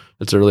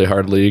a really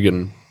hard league,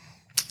 and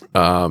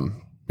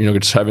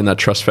just having that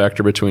trust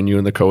factor between you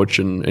and the coach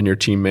and your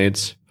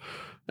teammates,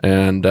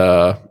 and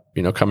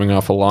coming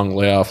off a long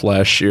layoff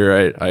last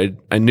year,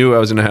 I knew I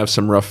was going to have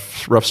some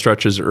rough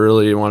stretches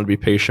early. I wanted to be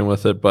patient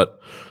with it, but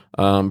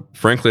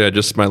frankly,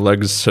 my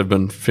legs have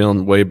been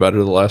feeling way better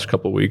the last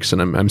couple of weeks,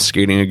 and I'm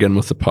skating again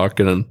with the puck,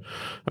 and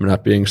I'm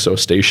not being so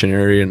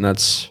stationary, and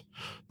that's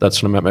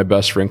when I'm at my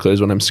best, frankly,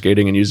 is when I'm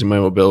skating and using my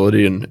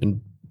mobility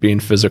and being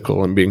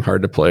physical and being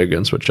hard to play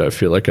against, which I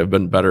feel like I've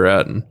been better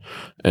at.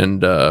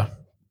 And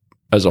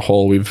as a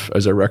whole,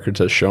 as our records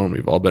has shown,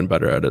 we've all been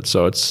better at it.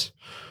 So it's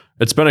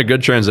been a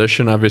good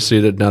transition.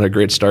 Obviously, not a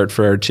great start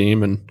for our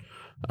team, and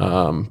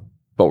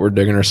but we're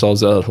digging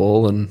ourselves out of the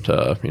hole, and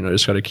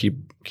just got to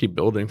keep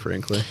building,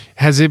 frankly.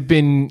 Has it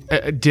been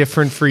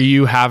different for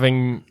you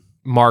having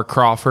Mark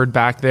Crawford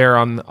back there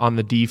on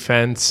the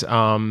defense?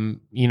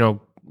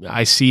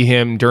 I see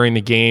him during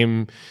the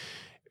game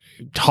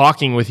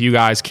talking with you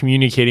guys,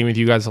 communicating with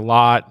you guys a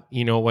lot.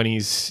 When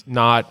he's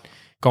not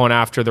going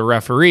after the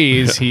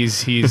referees,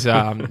 he's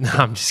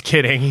I'm just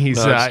kidding.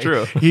 That's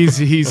true.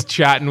 he's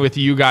chatting with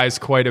you guys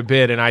quite a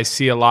bit, and I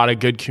see a lot of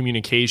good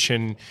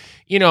communication,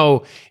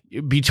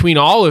 between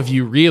all of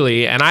you,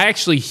 really. And I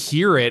actually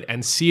hear it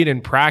and see it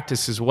in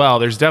practice as well.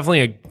 There's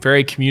definitely a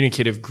very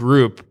communicative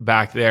group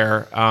back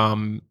there.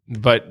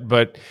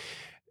 But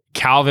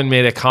Calvin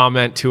made a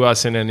comment to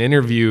us in an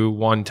interview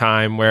one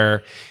time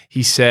where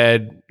he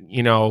said,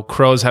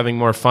 Crow's having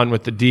more fun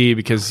with the D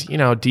because,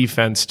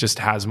 defense just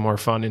has more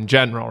fun in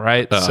general,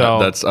 right?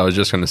 I was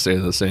just going to say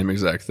the same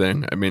exact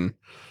thing. I mean,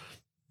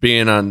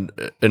 being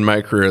in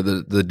my career,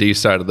 the D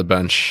side of the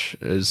bench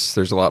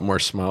there's a lot more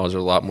smiles,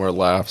 there's a lot more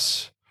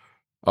laughs,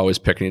 always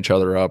picking each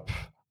other up.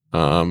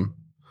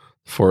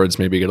 Forwards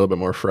maybe get a little bit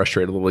more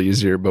frustrated, a little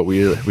easier, but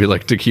we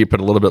like to keep it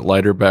a little bit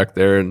lighter back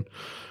there. And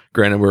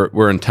granted,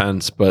 we're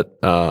intense, but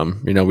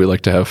we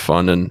like to have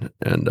fun and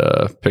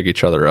pick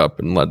each other up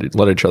and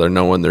let each other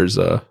know when there's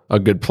a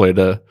good play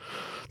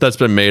that's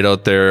been made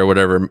out there, or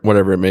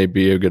whatever it may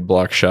be, a good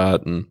block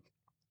shot, and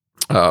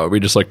we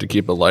just like to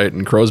keep it light.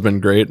 And Crow's been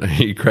great.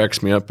 He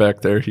cracks me up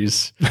back there.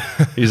 He's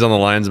on the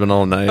linesman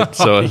all night.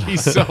 So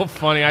he's so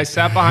funny. I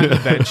sat behind the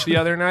bench the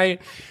other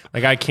night.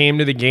 Like, I came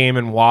to the game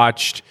and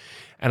watched.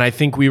 And I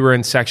think we were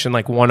in section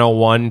like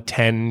 101,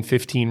 10,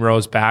 15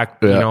 rows back.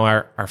 Yeah.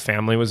 Our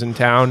family was in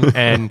town,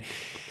 and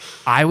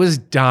I was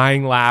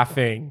dying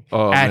laughing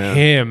at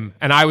him.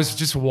 And I was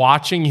just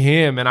watching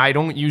him, and I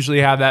don't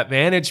usually have that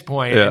vantage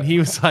point. Yeah. And he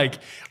was like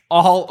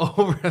all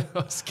over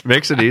those guys.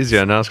 Makes it easy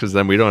on us because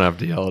then we don't have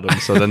to yell at him.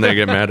 So then they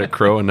get mad at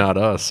Crow and not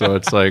us. So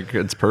it's like,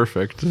 it's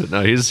perfect.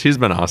 No, he's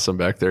been awesome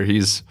back there.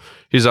 He's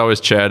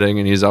always chatting,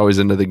 and he's always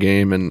into the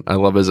game, and I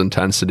love his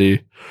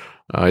intensity.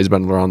 He's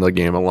been around the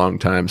game a long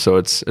time, so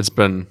it's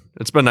been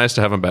nice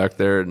to have him back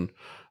there. And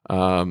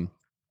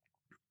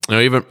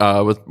even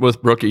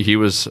with Brookie, he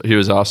was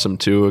awesome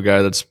too. A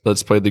guy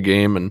that's played the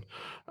game,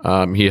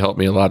 and he helped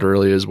me a lot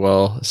early as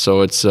well.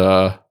 So it's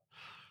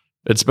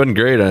been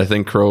great. I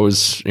think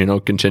Crow's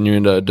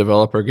continuing to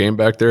develop our game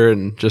back there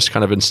and just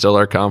kind of instill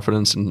our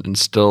confidence and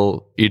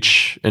instill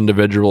each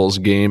individual's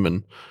game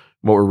and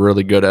what we're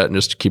really good at, and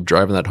just to keep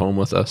driving that home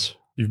with us.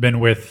 You've been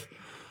with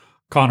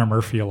Connor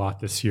Murphy a lot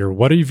this year.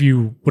 What have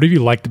you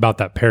liked about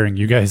that pairing?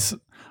 You guys,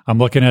 I'm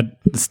looking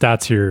at the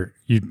stats here.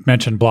 You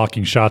mentioned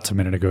blocking shots a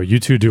minute ago. You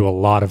two do a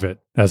lot of it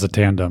as a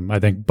tandem. I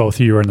think both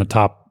of you are in the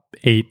top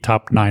 8,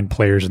 top 9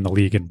 players in the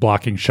league in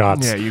blocking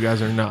shots. Yeah, you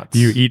guys are nuts.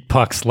 You eat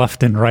pucks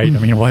left and right. I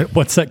mean,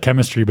 what's that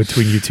chemistry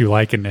between you two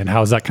like, and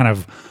how's that kind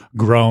of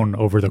grown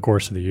over the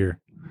course of the year?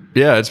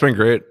 Yeah, it's been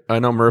great. I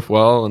know Murph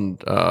well, and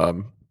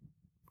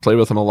played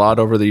with him a lot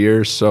over the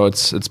years, so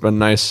it's been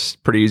nice,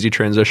 pretty easy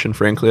transition,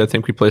 frankly. I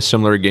think we play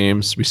similar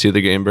games. We see the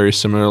game very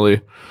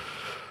similarly,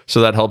 so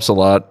that helps a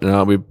lot.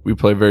 We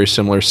play very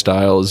similar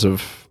styles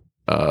of,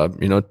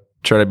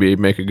 try to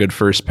make a good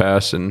first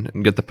pass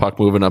and get the puck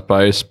moving up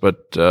ice,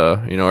 but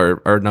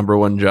our number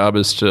one job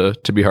is to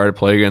be hard to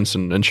play against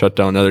and shut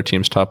down other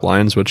teams' top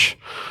lines, which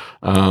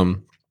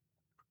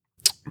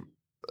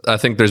I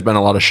think there's been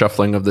a lot of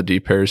shuffling of the D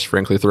pairs,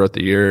 frankly, throughout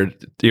the year.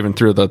 Even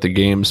throughout the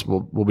games,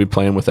 we'll be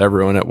playing with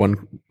everyone at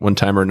one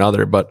time or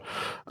another. But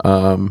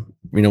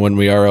when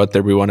we are out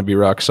there, we want to be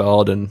rock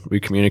solid, and we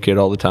communicate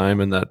all the time.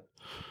 And that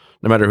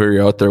no matter who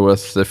you're out there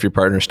with, if your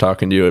partner's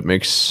talking to you, it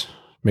makes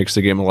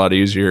the game a lot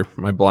easier.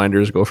 My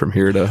blinders go from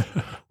here to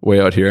way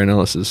out here. I know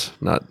this is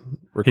not.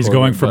 He's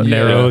going from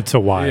narrow to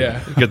wide.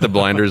 Yeah. Get the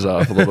blinders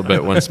off a little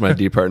bit once my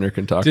D partner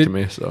can talk to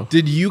me. So,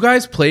 did you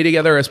guys play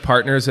together as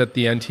partners at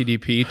the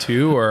NTDP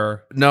too,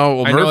 or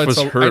no? Well, Murph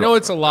was hurt. I know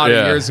it's a lot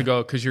of years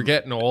ago because you're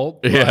getting old.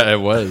 Yeah, it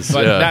was.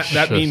 But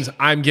that means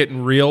I'm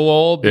getting real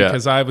old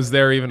because I was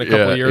there even a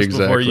couple of years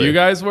before you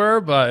guys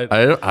were. But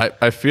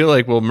I feel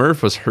like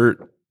Murph was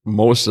hurt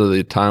most of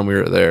the time we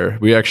were there.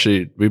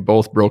 We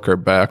both broke our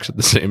backs at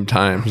the same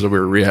time, so we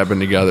were rehabbing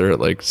together at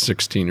like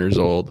 16 years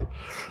old,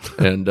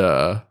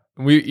 and.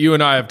 You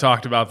and I have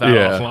talked about that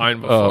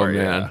offline before. Oh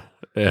man.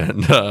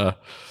 And but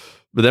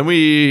then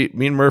me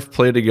and Murph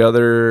played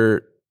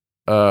together.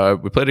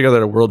 We played together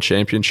at a world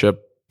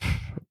championship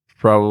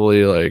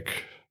probably like,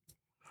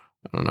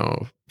 I don't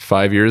know,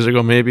 5 years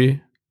ago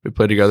maybe. We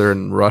played together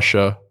in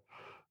Russia.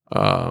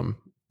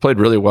 Played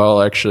really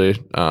well actually.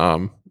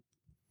 And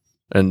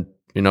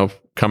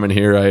coming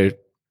here, I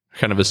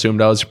kind of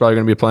assumed I was probably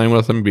going to be playing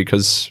with him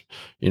because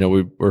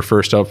we were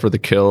first out for the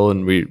kill,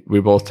 and we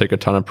both take a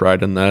ton of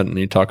pride in that. And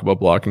you talk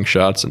about blocking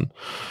shots, and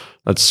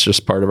that's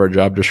just part of our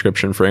job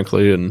description,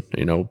 frankly, and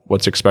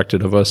what's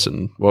expected of us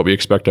and what we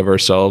expect of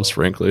ourselves,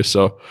 frankly.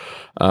 So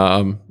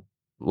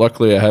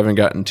luckily I haven't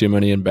gotten too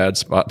many in bad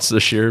spots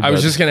this year. I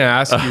was just going to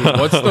ask you,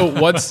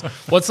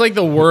 what's like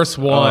the worst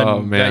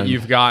one that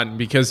you've gotten?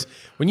 Because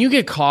when you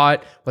get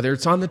caught, whether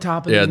it's on the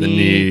top of the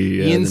knee,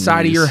 the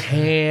inside of your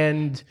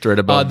hand, right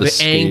above the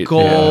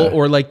ankle,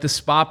 or like the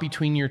spot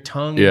between your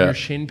tongue and your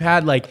shin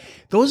pad, like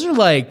those are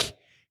like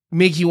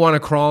make you want to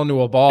crawl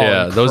into a ball.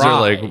 Yeah, and those cry.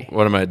 are like,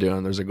 what am I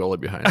doing? There's a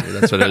goalie behind me.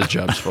 That's what his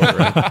job's for,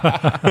 right?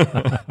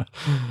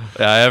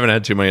 I haven't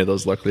had too many of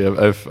those. Luckily,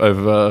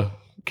 I've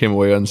came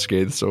away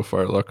unscathed so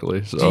far,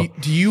 luckily. So,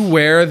 do you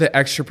wear the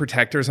extra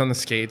protectors on the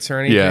skates or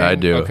anything? Yeah, I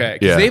do. Okay,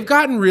 because they've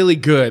gotten really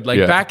good. Like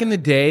back in the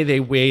day,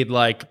 they weighed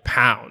like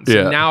pounds.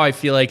 Yeah. And now I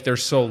feel like they're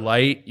so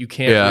light, you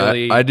can't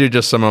really. I do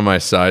just some of my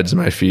sides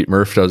and my feet.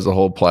 Murph does the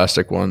whole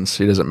plastic ones.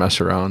 He doesn't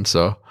mess around.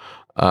 So,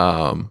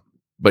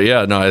 but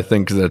yeah, no, I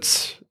think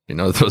that's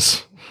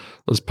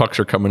those pucks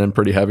are coming in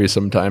pretty heavy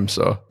sometimes.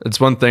 So it's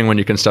one thing when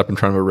you can step in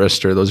front of a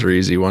wrister. Those are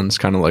easy ones,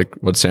 kind of like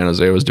what San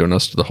Jose was doing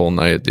us the whole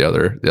night. The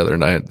other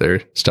night,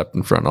 they stepped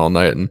in front all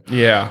night, and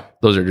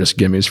those are just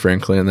gimmies,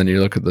 frankly. And then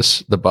you look at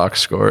the box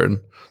score, and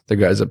the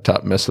guys up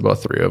top missed about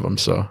 3 of them.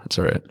 So it's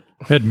all right.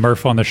 I had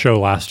Murph on the show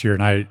last year,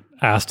 and I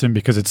asked him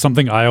because it's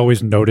something I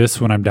always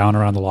notice when I'm down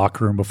around the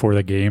locker room before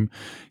the game.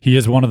 He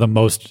is one of the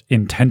most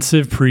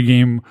intensive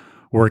pregame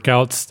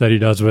workouts that he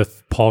does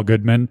with Paul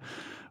Goodman.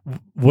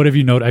 What have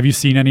you noticed? Have you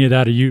seen any of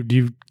that? Do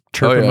you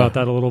chirp about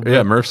that a little bit?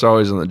 Yeah, Murph's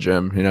always in the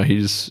gym. He had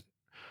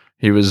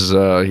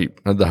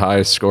the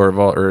highest score of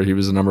all, or he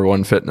was the number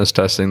one fitness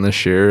testing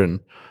this year,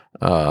 and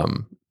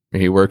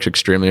he works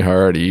extremely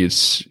hard. He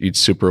eats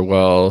super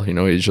well.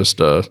 He's just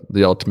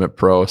the ultimate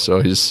pro.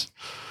 So he's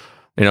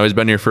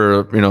been here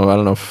for I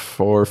don't know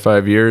 4 or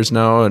 5 years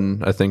now,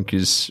 and I think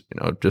he's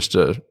just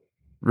a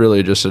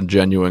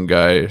genuine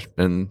guy.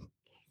 And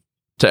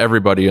to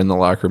everybody in the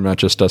locker room, not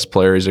just us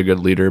players, he's a good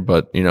leader,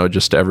 but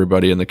just to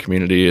everybody in the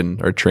community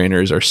and our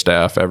trainers, our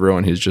staff,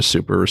 everyone, he's just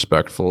super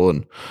respectful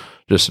and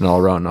just an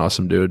all-around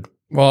awesome dude.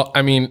 Well,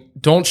 I mean,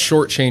 don't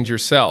shortchange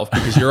yourself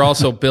because you're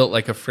also built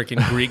like a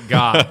freaking Greek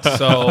god.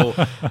 So,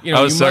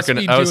 I was second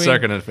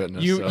at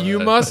fitness. You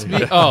must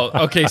be.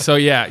 Oh, okay. So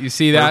yeah, you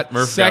see that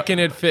Murph second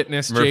at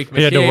fitness, Jake McCabe.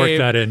 He had to work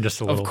that in just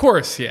a little. Of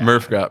course, yeah.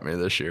 Murph got me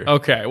this year.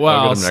 Okay,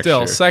 well,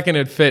 still second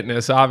at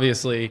fitness,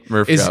 obviously.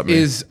 Murph got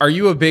me. Are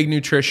you a big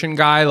nutrition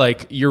guy?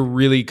 Like you're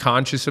really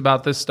conscious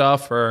about this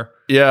stuff, or?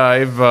 Yeah,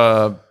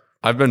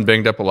 I've been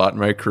banged up a lot in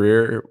my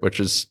career, which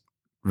is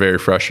very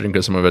frustrating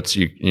because some of it's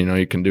you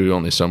can do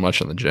only so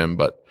much in the gym,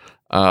 but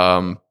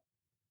I'm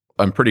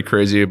pretty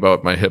crazy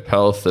about my hip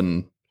health,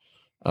 and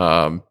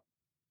I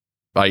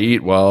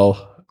eat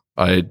well.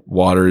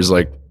 Water is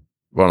like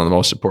one of the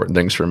most important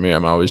things for me.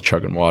 I'm always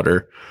chugging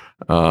water.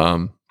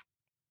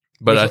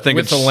 But I think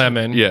with the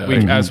lemon,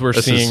 as we're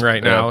seeing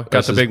right now,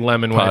 got the big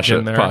lemon wedge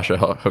in there. Pasha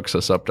hooks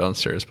us up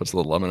downstairs, puts a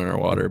little lemon in our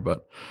water,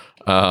 but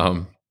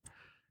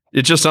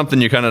it's just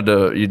something you kind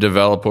of you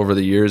develop over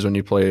the years when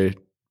you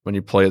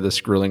play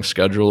this grueling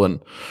schedule. And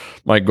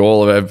my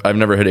goal, I've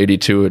never hit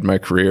 82 in my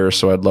career,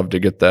 so I'd love to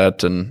get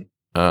that. And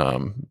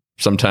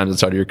sometimes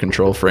it's out of your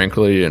control,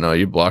 frankly.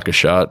 You block a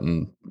shot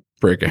and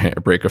break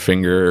a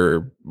finger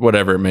or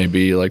whatever it may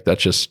be. Like that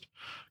just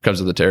comes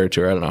with the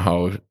territory. I don't know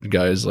how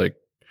guys like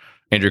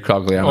Andrew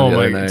Cogliano the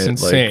other night. It's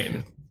insane.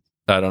 Like,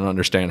 I don't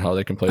understand how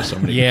they can play so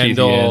many.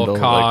 Yandel,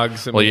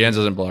 Cogs. Jans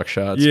doesn't block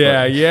shots.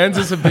 Yeah, Jans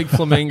is a big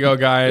flamingo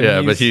guy.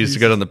 Yeah, but he's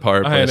good on the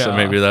power play, so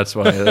maybe that's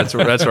why. That's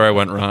where I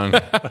went wrong.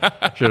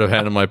 Should have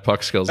handled my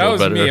puck skills a little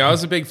better. That was me. I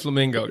was a big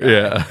flamingo guy.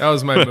 Yeah. That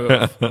was my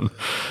move.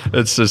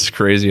 It's just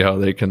crazy how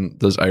they can,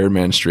 those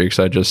Ironman streaks.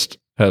 I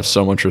have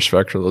so much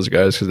respect for those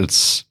guys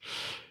because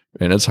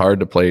it's hard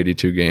to play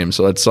 82 games.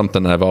 So that's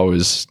something I've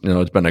always,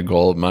 it's been a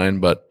goal of mine.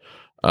 But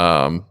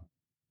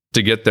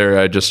to get there,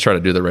 I just try to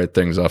do the right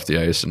things off the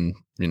ice and,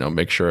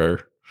 make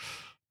sure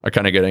I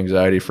kind of get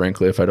anxiety,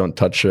 frankly, if I don't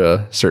touch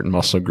certain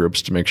muscle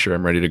groups to make sure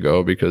I'm ready to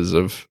go because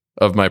of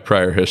my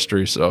prior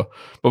history. So,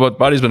 but my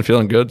body's been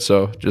feeling good.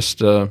 So just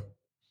got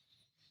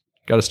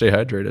to stay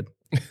hydrated.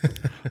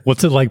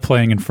 What's it like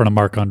playing in front of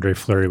Marc-Andre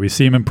Fleury? We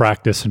see him in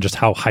practice and just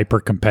how hyper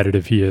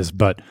competitive he is.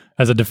 But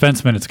as a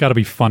defenseman, it's got to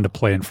be fun to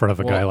play in front of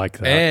a guy like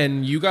that.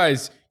 And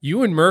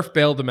you and Murph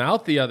bailed him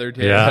out the other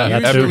day. Yeah,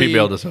 Usually, he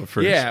bailed us out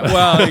first. Yeah,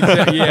 well,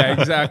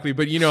 exactly.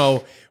 But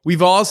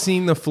we've all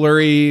seen the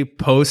Fleury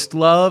post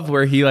love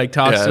where he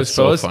talks to his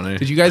post. So funny.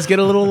 Did you guys get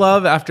a little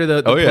love after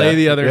the play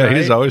the other night? Yeah,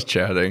 he's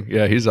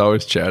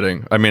always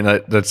chatting. I mean,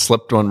 that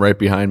slipped one right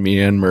behind me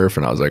and Murph,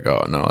 and I was like,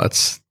 oh no,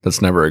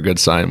 that's never a good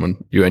sign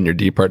when you and your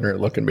D partner are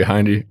looking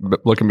behind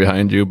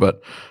you.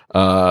 But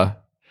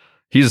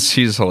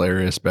he's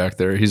hilarious back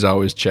there. He's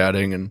always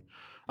chatting, and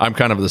I'm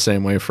kind of the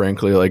same way,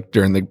 frankly. Like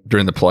during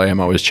the play, I'm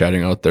always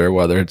chatting out there,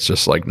 whether it's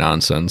just like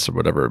nonsense or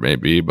whatever it may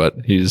be. But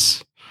he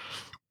was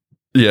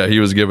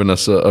giving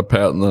us a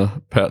pat in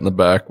the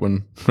back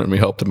when we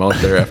helped him out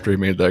there after he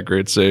made that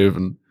great save.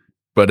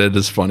 But it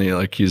is funny,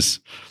 like if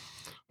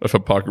a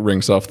puck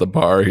rings off the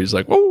bar, he's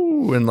like,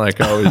 whoa, and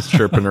always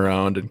chirping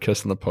around and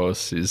kissing the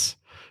posts.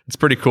 It's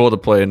pretty cool to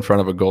play in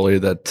front of a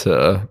goalie that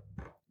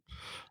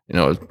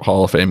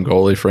Hall of Fame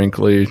goalie,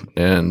 frankly,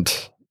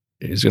 and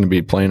he's going to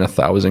be playing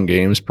 1,000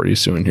 games pretty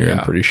soon here. Yeah.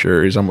 I'm pretty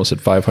sure he's almost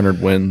at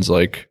 500 wins.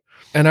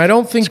 And I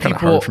don't think it's kind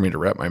of hard for me to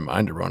wrap my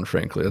mind around,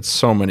 frankly. It's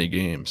so many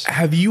games.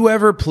 Have you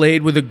ever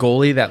played with a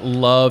goalie that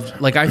loved,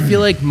 I feel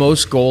like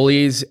most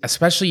goalies,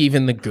 especially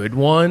even the good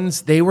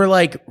ones, they were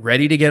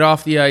ready to get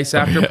off the ice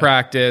after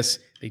practice.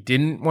 They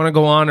didn't want to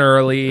go on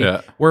early.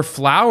 Yeah. Where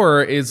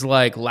Flower is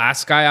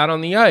last guy out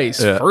on the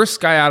ice,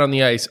 first guy out on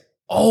the ice,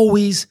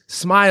 always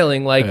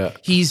smiling.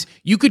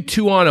 You could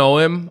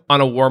 2-on-0 him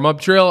on a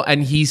warm-up drill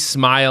and he's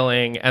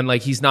smiling and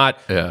he's not.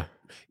 Yeah.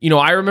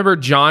 I remember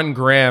John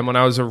Graham when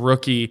I was a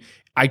rookie.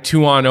 I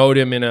 2-on-0'd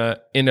him in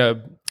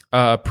a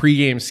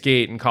pregame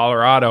skate in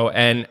Colorado,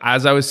 and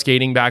as I was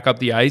skating back up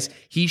the ice,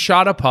 he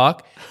shot a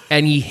puck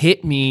and he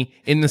hit me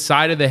in the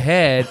side of the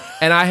head,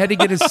 and I had to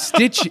get a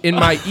stitch in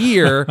my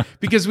ear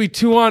because we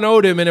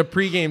 2-on-0'd him in a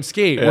pregame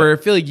skate. Yeah. Where I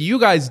feel like you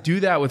guys do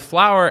that with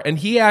Flower, and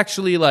he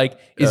actually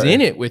is in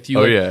it with you.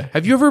 Oh yeah.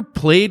 Have you ever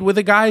played with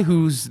a guy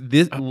who's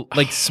this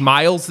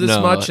smiles this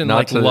much and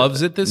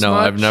loves it this much? No,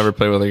 I've never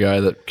played with a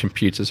guy that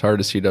competes as hard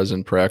as he does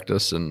in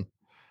practice, and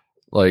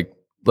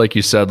like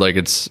you said,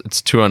 it's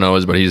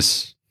 2-on-0s, but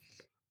he's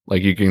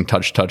you can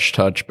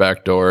touch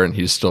backdoor, and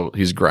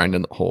he's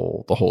grinding the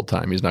whole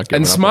time. He's not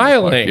giving and up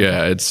smiling.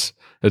 Yeah, it's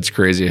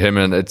crazy.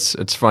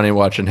 It's funny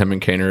watching him and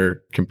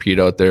Kaner compete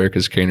out there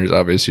because Kaner's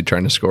obviously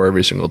trying to score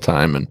every single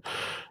time,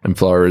 and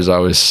Flower is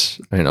always,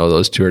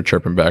 those two are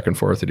chirping back and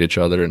forth at each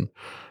other,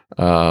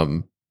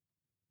 and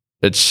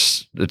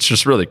it's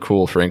just really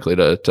cool, frankly,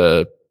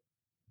 to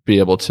be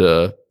able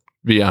to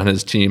be on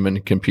his team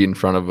and compete in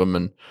front of him,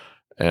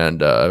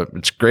 and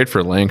it's great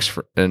for Lynx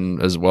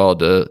and as well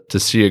to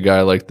see a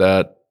guy like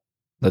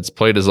that's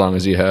played as long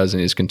as he has,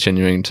 and he's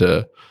continuing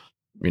to,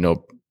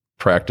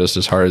 practice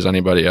as hard as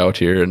anybody out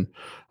here. And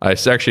I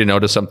actually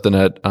noticed something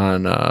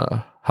on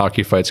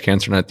Hockey Fights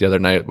Cancer Night the other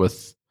night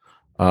with,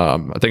 I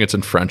think it's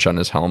in French on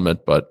his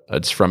helmet, but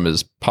it's from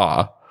his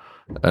paw.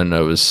 And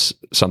it was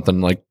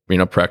something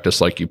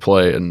practice like you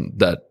play. And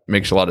that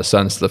makes a lot of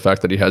sense. The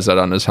fact that he has that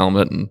on his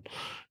helmet, and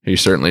he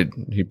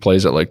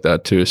plays it like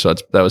that too. So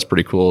that was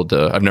pretty cool.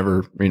 I've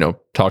never,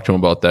 talked to him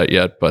about that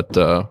yet, but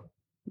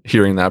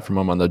hearing that from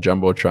him on the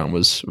Jumbotron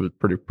was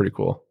pretty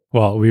cool.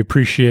 Well, we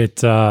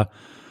appreciate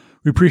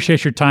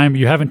your time.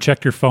 You haven't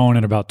checked your phone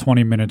in about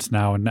 20 minutes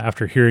now, and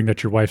after hearing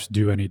that your wife's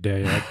due any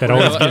day, that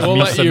always gives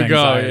me some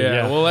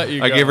anxiety. We'll let you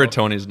go. I gave her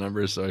Tony's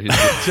number, so he's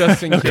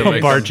just in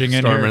case. Barging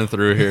in storming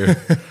through here.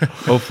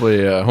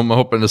 Hopefully, I'm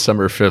hoping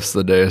December 5th's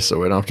the day, so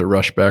we don't have to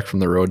rush back from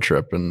the road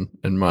trip in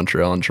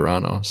Montreal and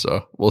Toronto.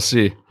 So we'll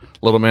see.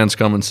 Little man's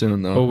coming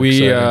soon, though.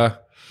 Well,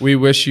 we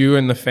wish you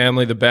and the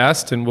family the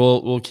best, and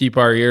we'll keep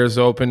our ears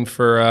open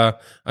for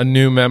a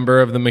new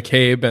member of the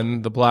McCabe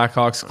and the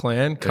Blackhawks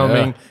clan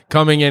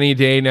coming any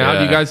day now. Yeah.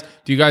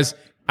 Do you guys?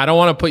 I don't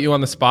want to put you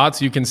on the spot,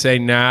 so you can say,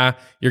 nah,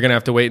 you're gonna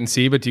have to wait and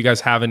see. But do you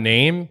guys have a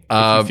name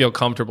if you feel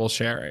comfortable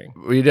sharing?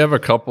 We'd have a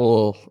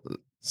couple.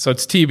 So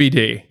it's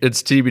TBD.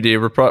 It's TBD.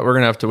 We're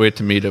gonna have to wait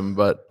to meet him,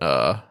 but.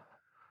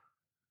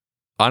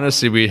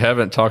 Honestly, we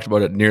haven't talked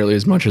about it nearly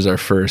as much as our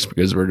first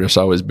because we're just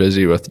always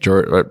busy with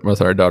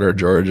our daughter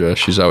Georgia.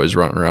 She's always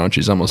running around.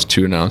 She's almost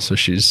 2 now, so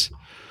she's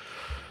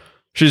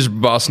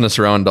bossing us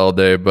around all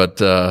day. But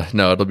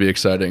no, it'll be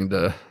exciting.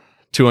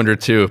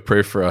 202,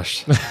 pray for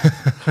us.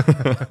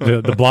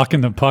 the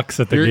blocking the pucks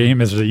at the game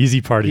is the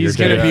easy part of your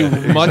day. He's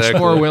going to be much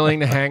more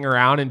willing to hang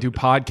around and do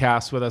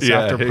podcasts with us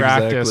after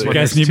practice. You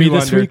guys need me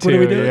this week? What do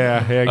we do? Yeah,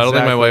 exactly. I don't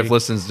think my wife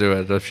listens to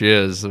it. If she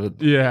is,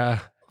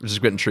 yeah.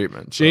 just getting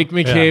treatment. So. Jake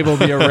McCabe will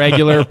be a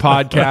regular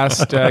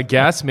podcast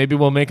guest. Maybe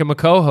we'll make him a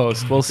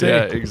co-host. We'll see.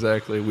 Yeah,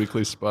 exactly.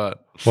 Weekly spot.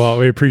 Well,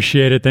 we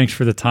appreciate it. Thanks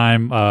for the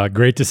time.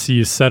 Great to see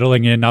you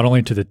settling in, not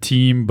only to the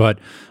team, but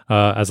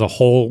as a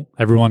whole,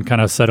 everyone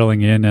kind of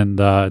settling in, and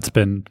it's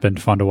been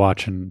fun to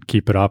watch, and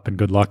keep it up, and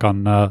good luck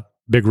on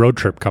big road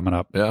trip coming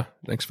up. Yeah.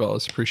 Thanks,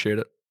 fellas. Appreciate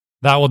it.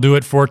 That will do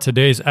it for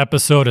today's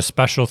episode. A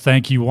special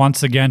thank you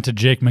once again to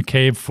Jake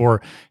McCabe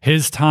for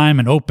his time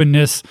and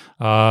openness.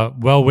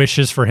 Well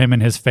wishes for him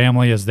and his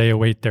family as they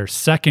await their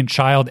second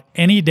child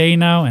any day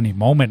now, any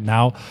moment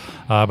now.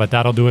 But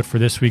that'll do it for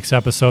this week's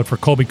episode. For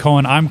Colby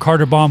Cohen, I'm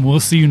Carter Baum. We'll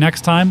see you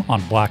next time on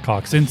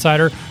Blackhawks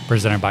Insider,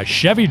 presented by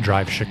Chevy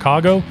Drive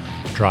Chicago.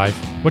 Drive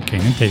what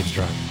Kane and Taves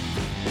drive.